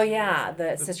Polygamist. Oh yeah,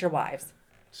 the Sister Wives.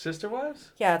 Sister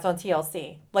Wives? Yeah, it's on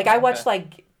TLC. Like I watch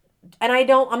and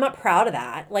I'm not proud of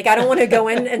that. Like, I don't want to go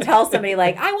in and tell somebody,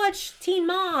 like, I watch Teen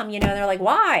Mom, and they're like,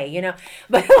 why?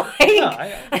 But,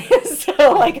 like,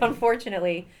 so, like,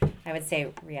 unfortunately, I would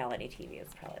say reality TV is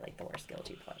probably, like, the worst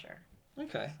guilty pleasure.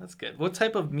 Okay, that's good. What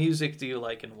type of music do you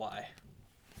like and why?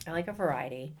 I like a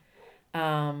variety.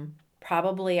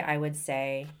 Probably, I would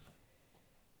say,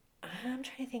 I'm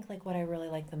trying to think, like, what I really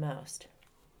like the most.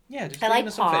 Yeah, just I like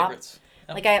some pop. favorites.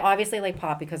 Yep. Like, I obviously like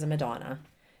pop because of Madonna.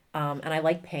 And I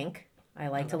like Pink. I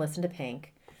like to listen to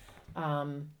Pink.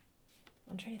 I'm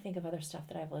trying to think of other stuff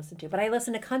that I've listened to. But I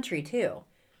listen to country, too.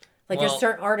 Like, there's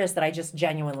certain artists that I just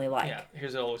genuinely like. Yeah,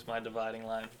 here's always my dividing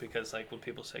line. Because, like, when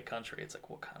people say country, it's like,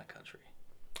 what kind of country?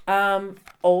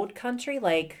 Old country,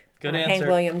 like Good Hank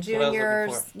Williams That's what I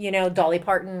was Jr.'s, Dolly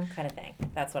Parton kind of thing.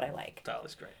 That's what I like.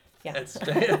 Dolly's great. Yeah. It's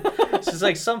just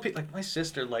like some people, like my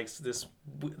sister likes this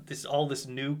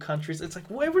new countries. It's like,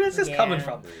 where is this coming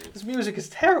from? This music is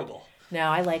terrible. No,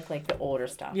 I like the older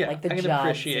stuff, like the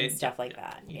Judds and stuff like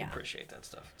that. You Yeah, appreciate that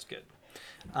stuff. It's good.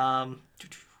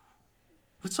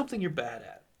 What's something you're bad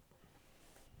at?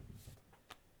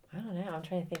 I don't know. I'm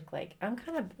trying to think. Like,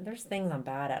 there's things I'm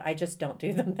bad at. I just don't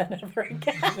do them then ever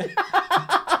again.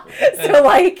 So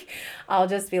like, I'll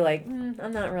just be like,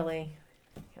 I'm not really.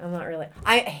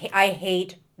 I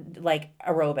hate like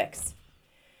aerobics,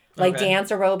 like Okay.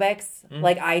 dance aerobics.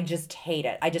 Like I just hate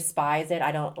it. I despise it.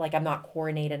 I don't like. I'm not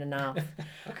coordinated enough.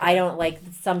 I don't like.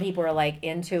 Some people are like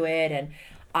into it, and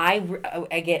I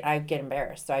get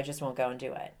embarrassed, so I just won't go and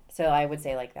do it. So I would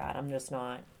say like that. I'm just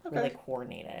not really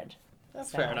coordinated.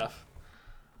 That's So- fair enough.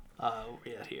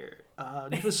 We had here. Do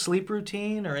you have a sleep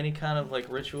routine or any kind of like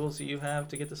rituals that you have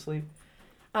to get to sleep?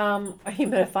 A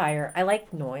humidifier. I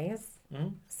like noise.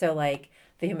 Mhm. So like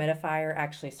the humidifier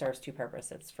actually serves two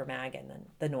purposes for Mag and then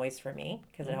the noise for me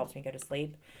because it helps me go to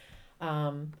sleep.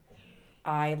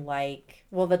 I like,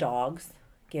 the dogs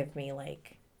give me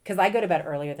like, because I go to bed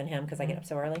earlier than him because I get up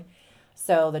so early.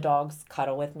 So the dogs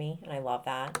cuddle with me and I love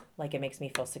that. Like it makes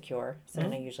me feel secure. So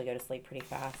then I usually go to sleep pretty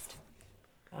fast.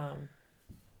 I'm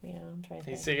trying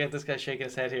to You think. see, this guy shaking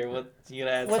his head here. What you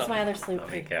gonna add? What's something? my other sleep? I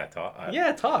mean, can I talk?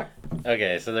 Yeah, talk.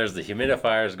 Okay, so there's the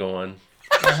humidifiers going.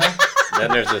 Uh-huh.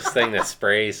 Then there's this thing that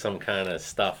sprays some kind of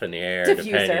stuff in the air.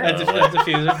 Diffuser. Depending A on what,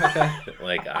 diffuser. Okay.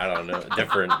 like, I don't know,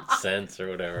 different scents or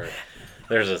whatever.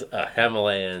 There's a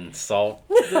Himalayan salt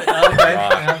Okay.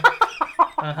 rock.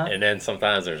 Uh-huh. And then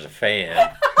sometimes there's a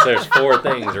fan. So there's 4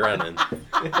 things running.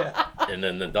 Yeah. And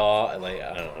then the dog, like,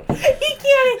 I don't know. He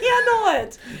can't handle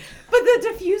it. But the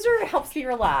diffuser helps me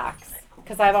relax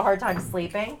because I have a hard time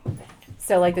sleeping.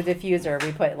 So like the diffuser,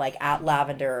 we put like at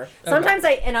lavender. Sometimes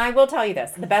I will tell you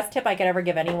this, the best tip I could ever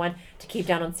give anyone to keep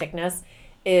down on sickness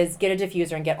is get a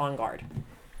diffuser and get On Guard.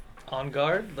 On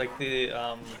Guard, like the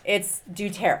It's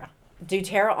doTERRA.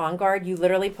 doTERRA On Guard, you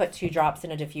literally put 2 drops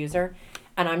in a diffuser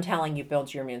and I'm telling you,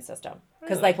 builds your immune system.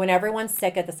 Because Really? like when everyone's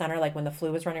sick at the center, like when the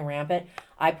flu was running rampant,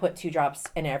 I put 2 drops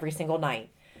in every single night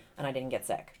and I didn't get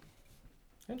sick.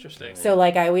 Interesting. So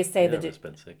like I always say You the know, it's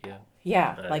been sick, yeah.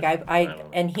 yeah, like I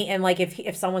don't know. and like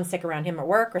if someone's sick around him at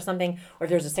work or something, or if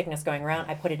there's a sickness going around,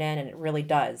 I put it in and it really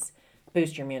does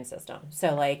boost your immune system.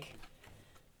 So like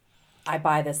I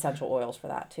buy the essential oils for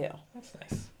that too. That's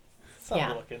nice. Something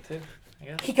Yeah. to look into. I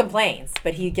guess. He complains,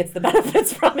 but he gets the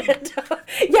benefits from it.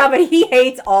 Yeah, but he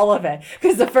hates all of it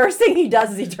because the first thing he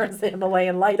does is he turns the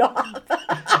Himalayan light off.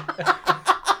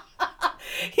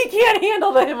 He can't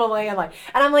handle the Himalayan light.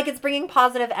 And I'm like, it's bringing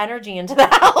positive energy into the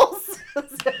house.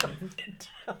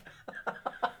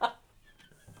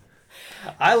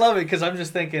 I love it because I'm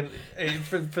just thinking,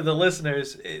 for the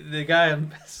listeners, the guy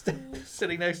I'm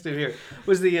sitting next to here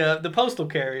was the postal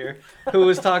carrier who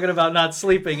was talking about not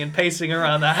sleeping and pacing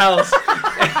around the house.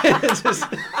 It's just,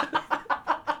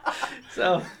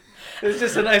 so it's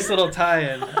just a nice little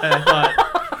tie-in. I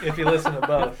thought if you listen to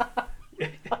both,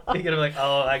 you're gonna be like,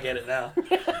 oh, I get it now.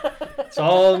 It's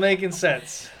all making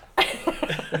sense.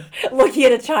 Look, he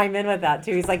had to chime in with that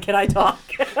too. He's like, can I talk?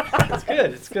 It's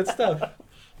good. It's good stuff.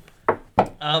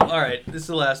 All right, this is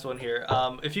the last one here.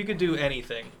 If you could do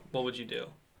anything, what would you do?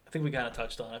 I think we kind of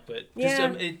touched on it, but just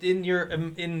Yeah.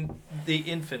 in the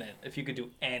infinite, if you could do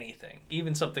anything,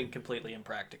 even something completely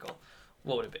impractical,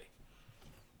 what would it be?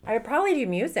 I would probably do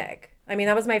music. I mean,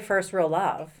 that was my first real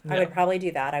love. I Yeah. would probably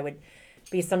do that. I would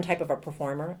be some type of a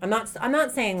performer. I'm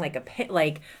not saying like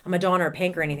like a Madonna or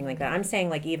Pink or anything like that. I'm saying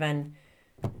like even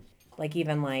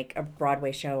like a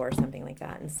Broadway show or something like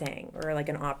that and sing, or like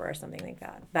an opera or something like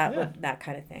that. That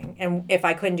kind of thing. And if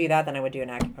I couldn't do that, then I would do an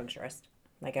acupuncturist.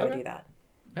 Like I would Okay. do that.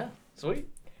 Yeah, sweet.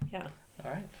 Yeah.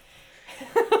 All right.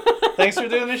 Thanks for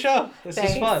doing the show. This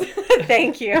is fun.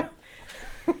 Thank you.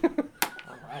 All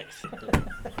right.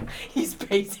 He's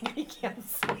pacing.